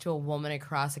capris to a woman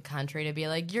across the country to be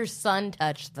like, your son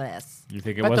touched this. You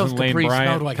think it Bet those wasn't Lane capris Bryant?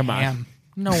 smelled like Come ham. on.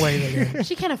 No way they did.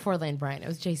 She can't afford Lane Bryant. It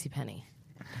was JC Penney.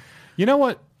 You know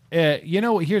what?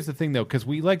 Here's the thing, though, because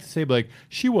we like to say, like,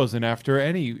 she wasn't after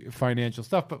any financial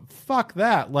stuff, but fuck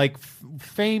that. Like,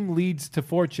 fame leads to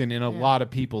fortune in a lot of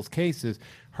people's cases.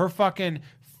 Her fucking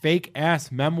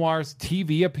fake-ass memoirs,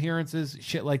 TV appearances,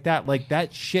 shit like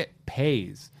that shit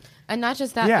pays. And not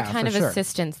just that, Yeah, the kind for of sure.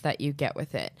 assistance that you get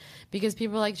with it. Because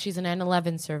people are like, she's an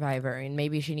 9/11 survivor, and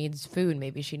maybe she needs food,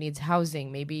 maybe she needs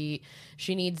housing, maybe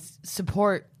she needs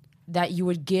support that you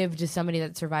would give to somebody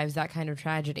that survives that kind of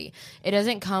tragedy. It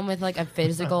doesn't come with like a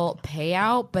physical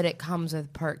payout, but it comes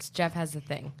with perks. Jeff has the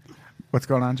thing. What's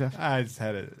going on, Jeff? I just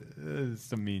had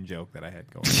some mean joke that I had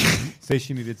going. Say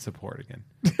she needed support again.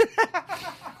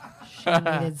 She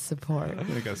needed support.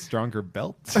 Like a stronger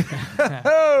belt.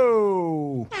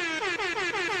 Oh!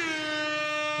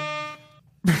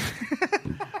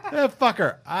 Fuck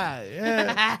her.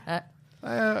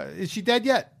 Is she dead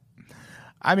yet?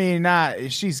 I mean,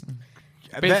 she's...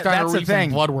 Based on her that's the recent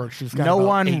thing. blood work, she's got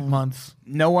about 8 months.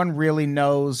 No one really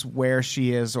knows where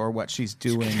she is or what she's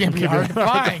doing. It's going to be hard to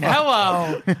find.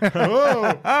 Hello.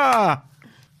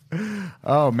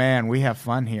 Oh, man, we have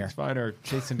fun here. Find her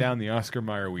chasing down the Oscar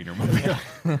Mayer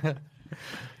Wienermobile.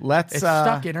 Let's... It's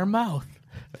stuck in her mouth.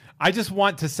 I just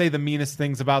want to say the meanest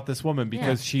things about this woman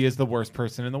because she is the worst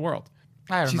person in the world.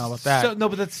 I don't know about that. No,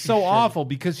 but that's so awful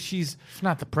because she's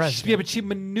not the president. Yeah, but she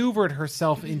maneuvered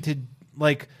herself into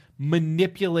like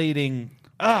manipulating.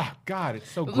 Oh God, it's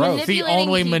so gross. The Manipulating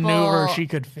only people maneuver she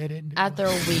could fit in at their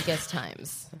weakest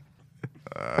times.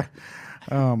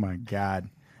 Oh my God.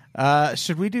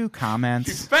 Should we do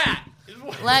comments? fat.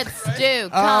 Let's do.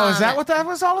 Oh, is that what that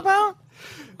was all about?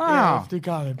 Oh, Yeah, let's do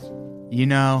comments. you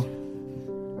know,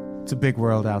 it's a big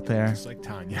world out there. It's like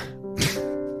Tanya.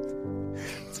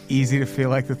 It's easy to feel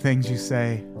like the things you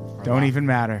say don't even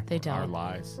matter. They Our don't.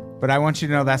 lies. But I want you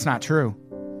to know that's not true.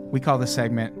 We call this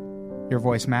segment Your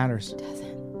Voice Matters.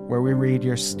 Where we read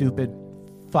your stupid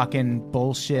fucking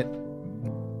bullshit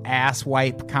ass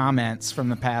wipe comments from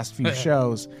the past few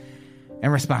shows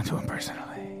and respond to them personally.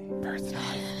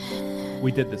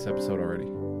 We did this episode already.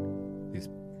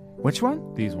 Which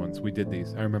one? These ones. We did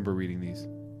these. I remember reading these.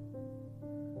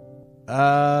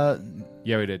 Yeah,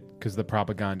 we did. Because the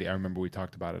propaganda, I remember we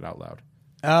talked about it out loud.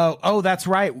 Oh, that's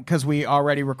right. Because we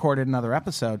already recorded another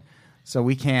episode, so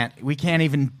we can't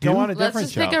even do. Go on a Let's different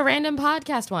just show. pick a random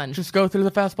podcast one. Just go through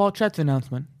the fastball Chets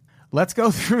announcement. Let's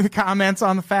go through the comments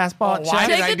on the fastball Oh, chat. why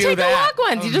did Take I the do take a that? walk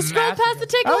ones. You just scroll past the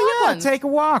take a walk Oh yeah, ones. take a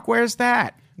walk. Where's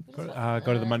that? Go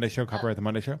to the Monday show. Copyright the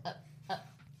Monday show.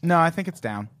 No, I think it's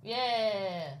down.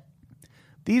 Yeah.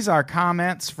 These are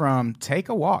comments from Take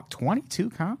a Walk. 22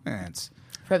 comments.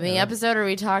 From the episode where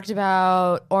we talked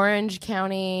about Orange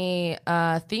County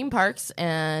theme parks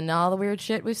and all the weird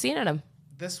shit we've seen in them.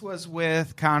 This was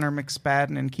with Connor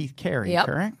McSpadden and Keith Carey, Yep.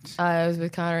 correct? I was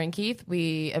with Connor and Keith.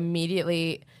 We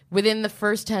immediately, within the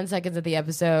first 10 seconds of the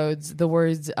episodes, the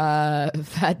words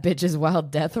 "fat bitches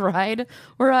wild death ride"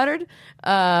 were uttered.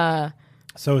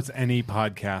 So it's any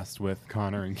podcast with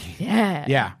Connor and Keith. Yeah.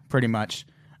 Yeah, pretty much.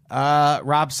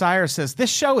 Rob Sire says, this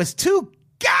show is too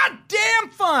goddamn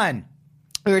fun.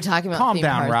 We were talking about Calm theme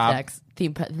down, park Rob. decks.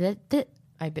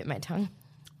 I bit my tongue.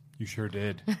 You sure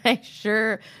did. I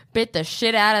sure bit the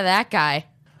shit out of that guy.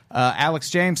 Alex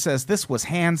James says, this was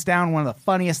hands down one of the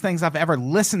funniest things I've ever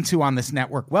listened to on this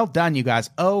network. Well done, you guys.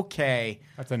 Okay.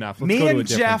 That's enough. Let's Me go to a and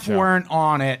different Jeff show. weren't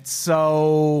on it,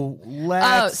 so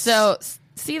let's... Oh, so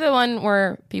see the one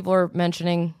where people are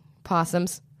mentioning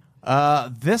possums?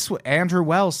 Andrew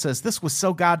Wells says this was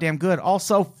so goddamn good.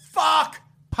 Also, fuck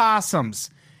possums.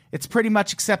 It's pretty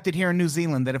much accepted here in New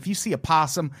Zealand that if you see a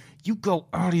possum, you go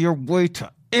out of your way to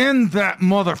end that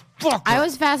motherfucker. I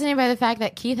was fascinated by the fact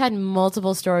that Keith had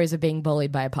multiple stories of being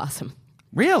bullied by a possum.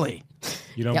 Really?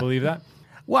 You don't believe that?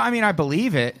 Well, I mean, I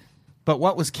believe it, but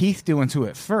what was Keith doing to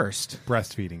it first?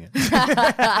 Breastfeeding it.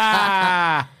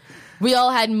 We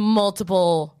all had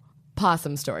multiple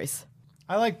possum stories.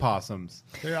 I like possums.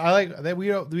 I like that.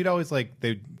 We'd always like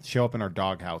they'd show up in our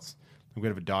doghouse. We'd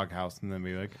have a doghouse, and then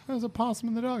be like, oh, "There's a possum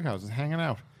in the doghouse. It's hanging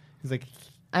out." He's like,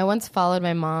 I once followed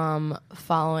my mom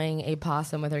following a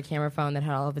possum with her camera phone that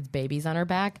had all of its babies on her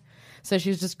back. So she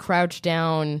was just crouched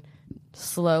down,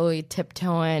 slowly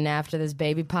tiptoeing after this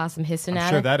baby possum hissing "I'm at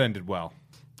sure her. that ended well."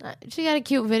 She got a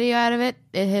cute video out of it.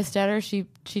 It hissed at her. She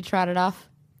trotted off.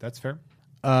 That's fair.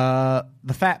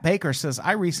 The Fat Baker says,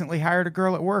 I recently hired a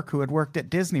girl at work who had worked at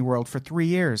Disney World for 3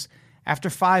 years.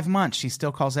 After 5 months, she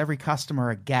still calls every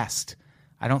customer a guest.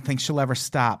 I don't think she'll ever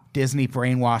stop. Disney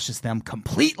brainwashes them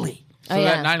completely. So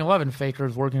that 9/11 faker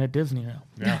is working at Disney now.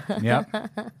 Yeah.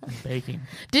 Yep. Baking.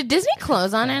 Did Disney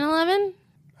close on 9/11?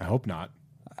 I hope not.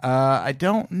 I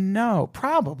don't know.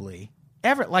 Probably.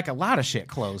 Like a lot of shit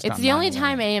closed. It's on the only 9/11.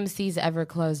 time AMC's ever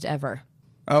closed ever.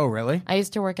 Oh, really? I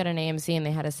used to work at an AMC, and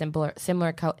they had a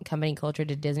similar company culture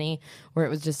to Disney, where it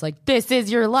was just like, this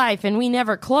is your life, and we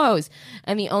never close.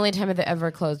 And the only time that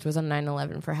ever closed was on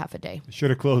 9/11 for half a day. Should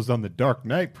have closed on the Dark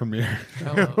Knight premiere.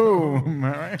 Oh, all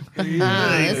right.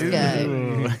 This guy.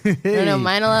 No,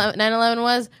 9/11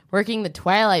 was working the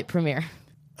Twilight premiere.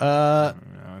 No,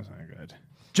 that's not good.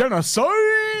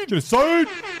 Genocide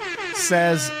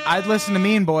says, I'd listen to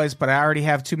Mean Boys, but I already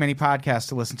have too many podcasts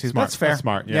to listen to. Smart. That's fair. That's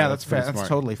smart. Yeah, that's fair. pretty That's smart.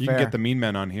 totally You fair. can get the Mean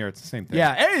Men on here. It's the same thing.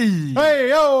 Yeah. Hey.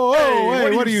 Hey,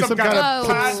 what are you, some kind of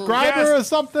podcast subscriber or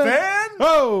something? fan?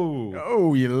 Oh.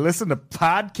 Oh, you listen to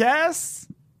podcasts?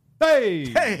 Hey.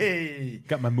 Hey.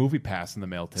 Got my movie pass in the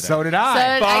mail today. So did So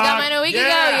I. I got mine a week ago.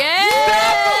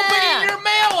 Yeah. Opening your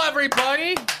mail,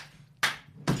 everybody.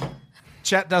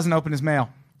 Chet doesn't open his mail.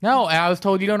 No, I was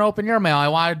told you don't open your mail. I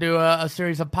want to do a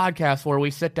series of podcasts where we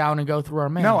sit down and go through our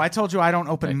mail. No, I told you I don't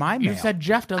open my mail. You said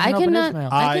Jeff doesn't I open his cannot. mail.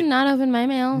 I cannot open my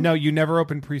mail. No, you never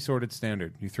open pre-sorted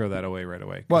standard. You throw that away right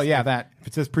away. Well, yeah, that. If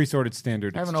it says pre-sorted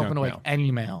standard, I it's haven't junk opened mail.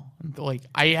 any mail. Like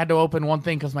I had to open one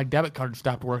thing because my debit card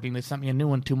stopped working. They sent me a new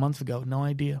one 2 months ago. No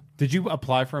idea. Did you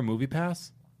apply for a movie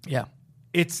pass? Yeah,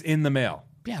 It's in the mail.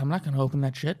 I'm not going to open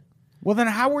that shit. Well, then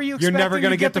how were you You're expecting never to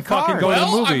gonna get get the to fucking card? go to the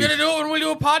Well, I'm movies. going to do it when we do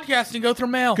a podcast and go through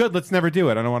mail. Good. Let's never do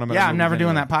it. I don't want to. Yeah, I'm never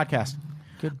doing that podcast.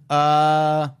 Good.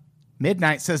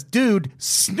 Midnight says, dude,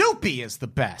 Snoopy is the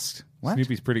best. What?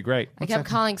 Snoopy's pretty great. I kept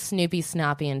calling Snoopy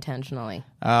Snoppy intentionally.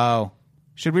 Oh.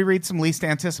 Should we read some least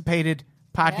anticipated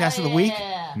podcast of the week?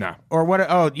 No. Or what?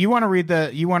 Oh, you want to read I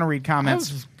was comments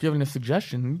just giving a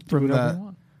suggestion. You threw from it up you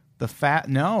want. the fat?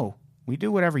 No, we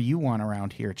do whatever you want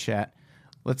around here, chat.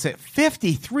 Let's say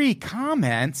 53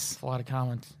 comments. That's a lot of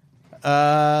comments.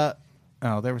 Oh,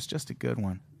 there was just a good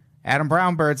one. Adam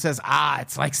Brownbird says,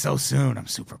 it's like so soon. I'm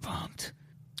super pumped.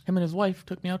 Him and his wife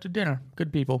took me out to dinner.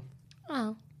 Good people.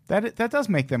 Oh. That does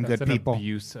make them That's good an people.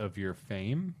 abuse of your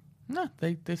fame. No,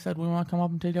 they said we want to come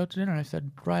up and take you out to dinner. I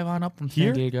said drive on up from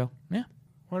Here? San Diego. Yeah,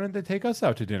 Why didn't they take us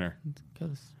out to dinner?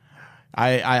 because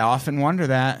I often wonder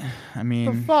that. I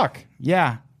mean, Fuck.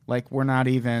 yeah, like we're not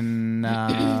even.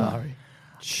 sorry.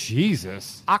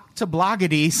 Jesus.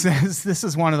 Octoblogity says this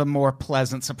is one of the more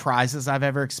pleasant surprises I've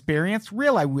ever experienced.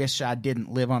 Real, I wish I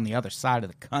didn't live on the other side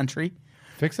of the country.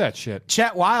 Fix that shit.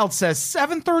 Chet Wild says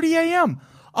 7:30 a.m.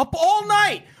 Up all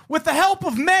night with the help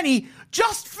of many.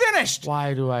 Just finished.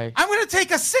 Why do I? I'm going to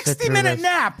take a through 60-minute this.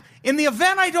 nap. In the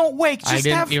event I don't wake, just I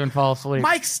didn't have even fall asleep.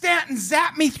 Mike Stanton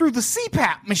zap me through the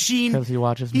CPAP machine. 'Cause he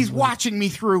watches me He's sleep. watching me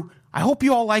through. I hope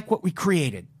you all like what we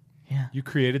created. You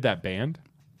created that band?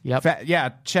 Yep. Yeah,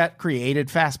 Chet created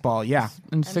Fastball. Yeah.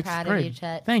 In sixth proud of grade. you,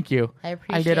 Chet. Thank you. I I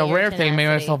appreciate did a your rare thing, made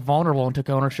tenacity. myself vulnerable, and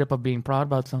took ownership of being proud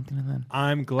about something, and then I'm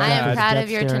I am glad. proud Death of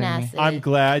your staring at me. tenacity. I'm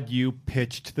glad you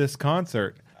pitched this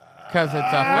concert. because it's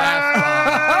a fast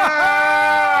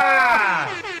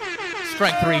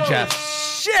strike three, Jeff.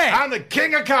 Shit. I'm the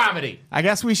king of comedy. I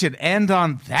guess we should end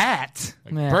on that.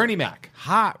 Yeah. Bernie Mac.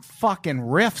 Hot fucking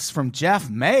riffs from Jeff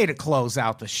May to close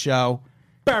out the show.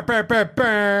 Burr, burr, burr,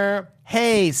 burr.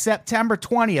 Hey, September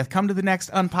 20th, come to the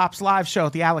next Unpops live show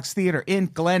at the Alex Theater in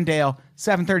Glendale,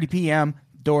 7:30 p.m.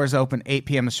 Doors open, 8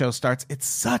 p.m. the show starts. It's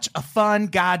such a fun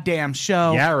goddamn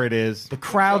show. Yeah, it is. The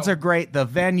crowds are great. The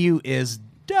venue is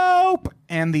dope.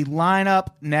 And the lineup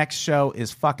next show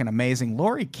is fucking amazing.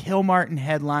 Lori Kilmartin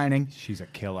headlining. She's a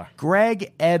killer.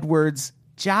 Greg Edwards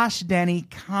Josh Denny,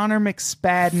 Connor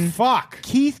McSpadden, Fuck.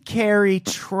 Keith Carey,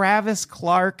 Travis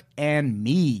Clark, and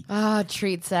me. Oh,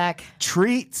 treat sack.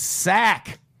 Treat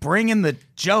Sack, bringing the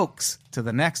jokes to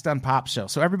the next Unpop show.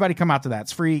 So everybody come out to that.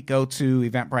 It's free. Go to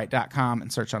eventbrite.com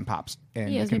and search Unpops,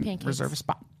 and you can pancakes. reserve a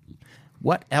spot.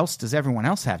 What else does everyone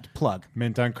else have to plug?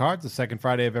 Mint on Cards, the second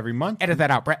Friday of every month. Edit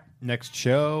that out, Brett. Next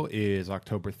show is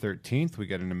October 13th. We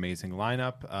got an amazing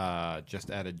lineup. Just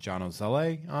added John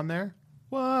Ozele on there.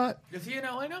 What? Is he in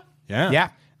LA now? Yeah.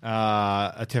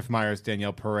 Atif Myers,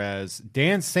 Danielle Perez,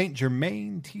 Dan St.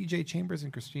 Germain, TJ Chambers,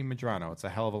 and Christine Madrano. It's a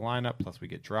hell of a lineup. Plus, we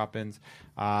get drop-ins.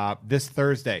 This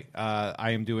Thursday,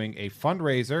 I am doing a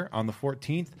fundraiser on the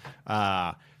 14th.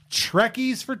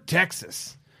 Trekkies for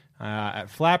Texas. At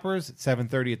Flappers at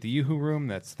 7:30 at the Yoo-Hoo Room.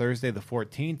 That's Thursday the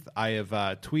 14th. I have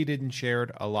tweeted and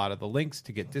shared a lot of the links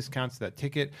to get discounts to that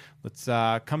ticket. Let's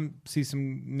come see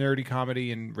some nerdy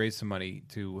comedy and raise some money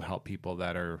to help people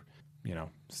that are,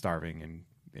 starving and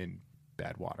in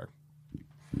bad water.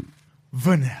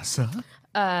 Vanessa.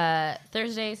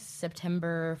 Thursday,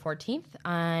 September 14th,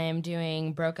 I'm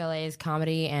doing Broke LA's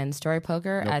Comedy and Story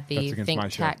Poker Nope, at the that's against my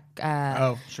Think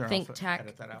show. Tank.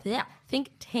 Think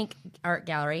Tank Art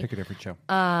Gallery. Pick a different show.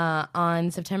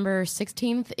 On September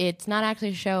 16th. It's not actually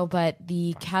a show, but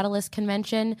the Catalyst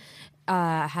Convention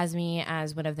has me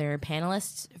as one of their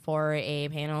panelists for a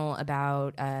panel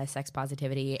about sex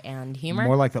positivity and humor.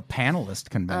 More like the panelist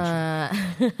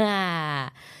convention.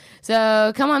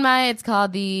 So come on by. It's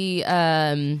called the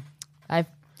I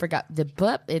forgot the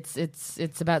book.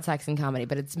 It's about sex and comedy,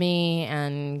 but it's me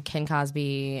and Ken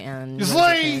Cosby and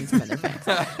some other fans.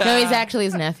 No, he's actually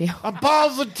his nephew. I'm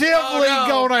positively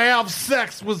going to have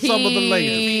sex with some of the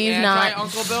ladies. He's not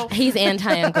Uncle Bill. He's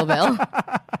anti Uncle Bill.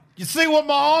 You see what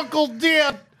my uncle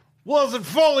did wasn't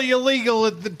fully illegal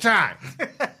at the time.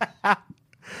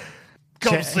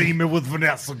 Come see me with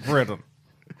Vanessa Britton.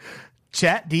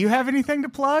 Chet, do you have anything to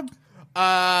plug?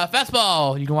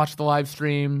 Fastball. You can watch the live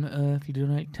stream if you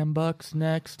donate $10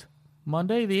 next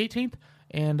Monday, the 18th,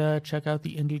 and check out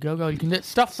the Indiegogo. You can get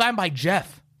stuff signed by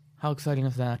Jeff. How exciting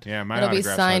is that? Yeah, my It'll be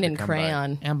autograph's signed hard in to come by.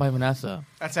 crayon. And by Vanessa,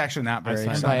 That's actually not I very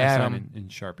signed, by I Adam. signed in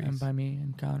Sharpies. and by me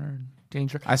and Connor and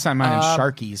Danger. I signed mine in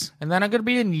Sharkies. And then I'm going to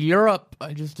be in Europe.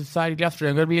 I just decided yesterday.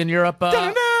 I'm going to be in Europe.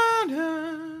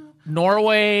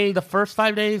 Norway the first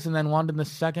 5 days, and then London the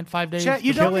second 5 days. Chet,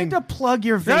 you don't need to plug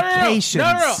your vacations.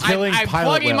 No. Killing I'm pilot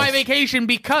plugging my whales. vacation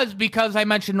because I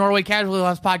mentioned Norway casually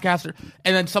last podcast,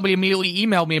 and then somebody immediately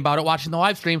emailed me about it watching the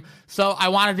live stream. So I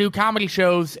want to do comedy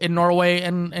shows in Norway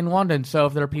and London. So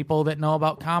if there are people that know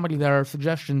about comedy that are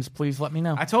suggestions, please let me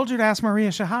know. I told you to ask Maria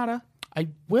Shahada. I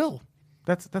will.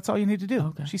 That's all you need to do.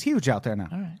 Okay. She's huge out there now.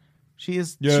 All right.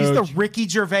 She's Yeah, the Ricky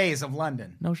Gervais of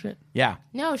London. No shit. Yeah.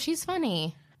 No, she's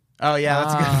funny. Oh yeah,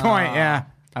 that's a good point. Yeah.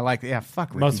 I like that. Yeah, fuck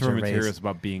Ricky Most of her Gervais. material is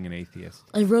about being an atheist.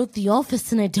 I wrote The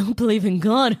Office and I don't believe in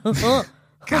God.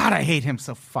 God, I hate him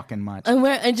so fucking much.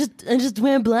 I just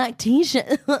wear black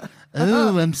t-shirt.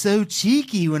 Oh, I'm so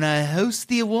cheeky when I host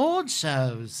the award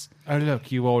shows. Oh,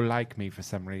 look, you all like me for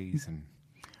some reason.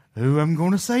 Oh, I'm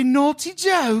going to say naughty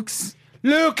jokes.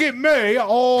 Look at me.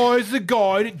 Oh, it's the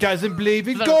guy that doesn't believe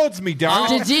in God's me,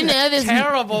 darling. Did you know this?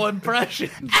 Terrible impression.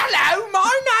 Hello,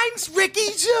 my name's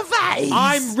Ricky Gervais.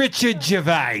 I'm Richard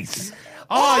Gervais.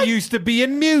 I used to be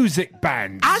in music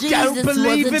bands. I don't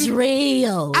believe was a in.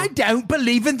 drill. I don't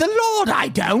believe in the Lord. I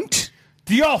don't.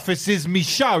 The Office is me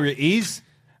show, it is.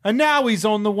 And now he's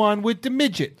on the one with the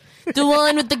midget. The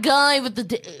one with the guy with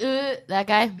the that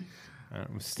guy.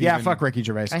 Yeah, fuck Ricky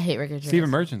Gervais. I hate Ricky Gervais. Stephen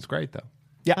Merchant's great, though.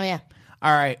 Yeah. Oh yeah.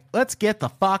 All right, let's get the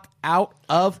fuck out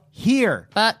of here.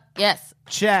 Fuck yes.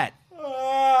 Chet,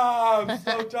 Oh, I'm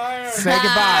so tired. say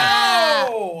goodbye.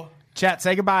 No. Chet,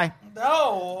 say goodbye.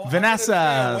 No.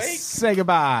 Vanessa, say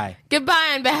goodbye.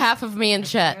 Goodbye on behalf of me and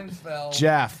Chet.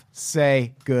 Jeff,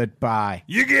 say goodbye.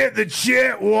 You get the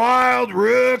Chet Wild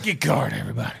rookie card,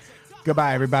 everybody.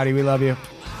 Goodbye, everybody. We love you.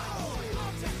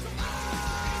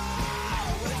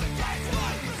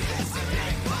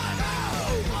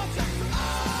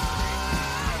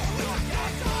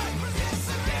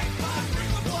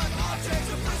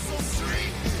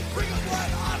 Bring a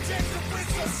blood object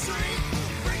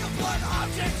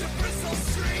to Bristol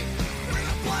Street.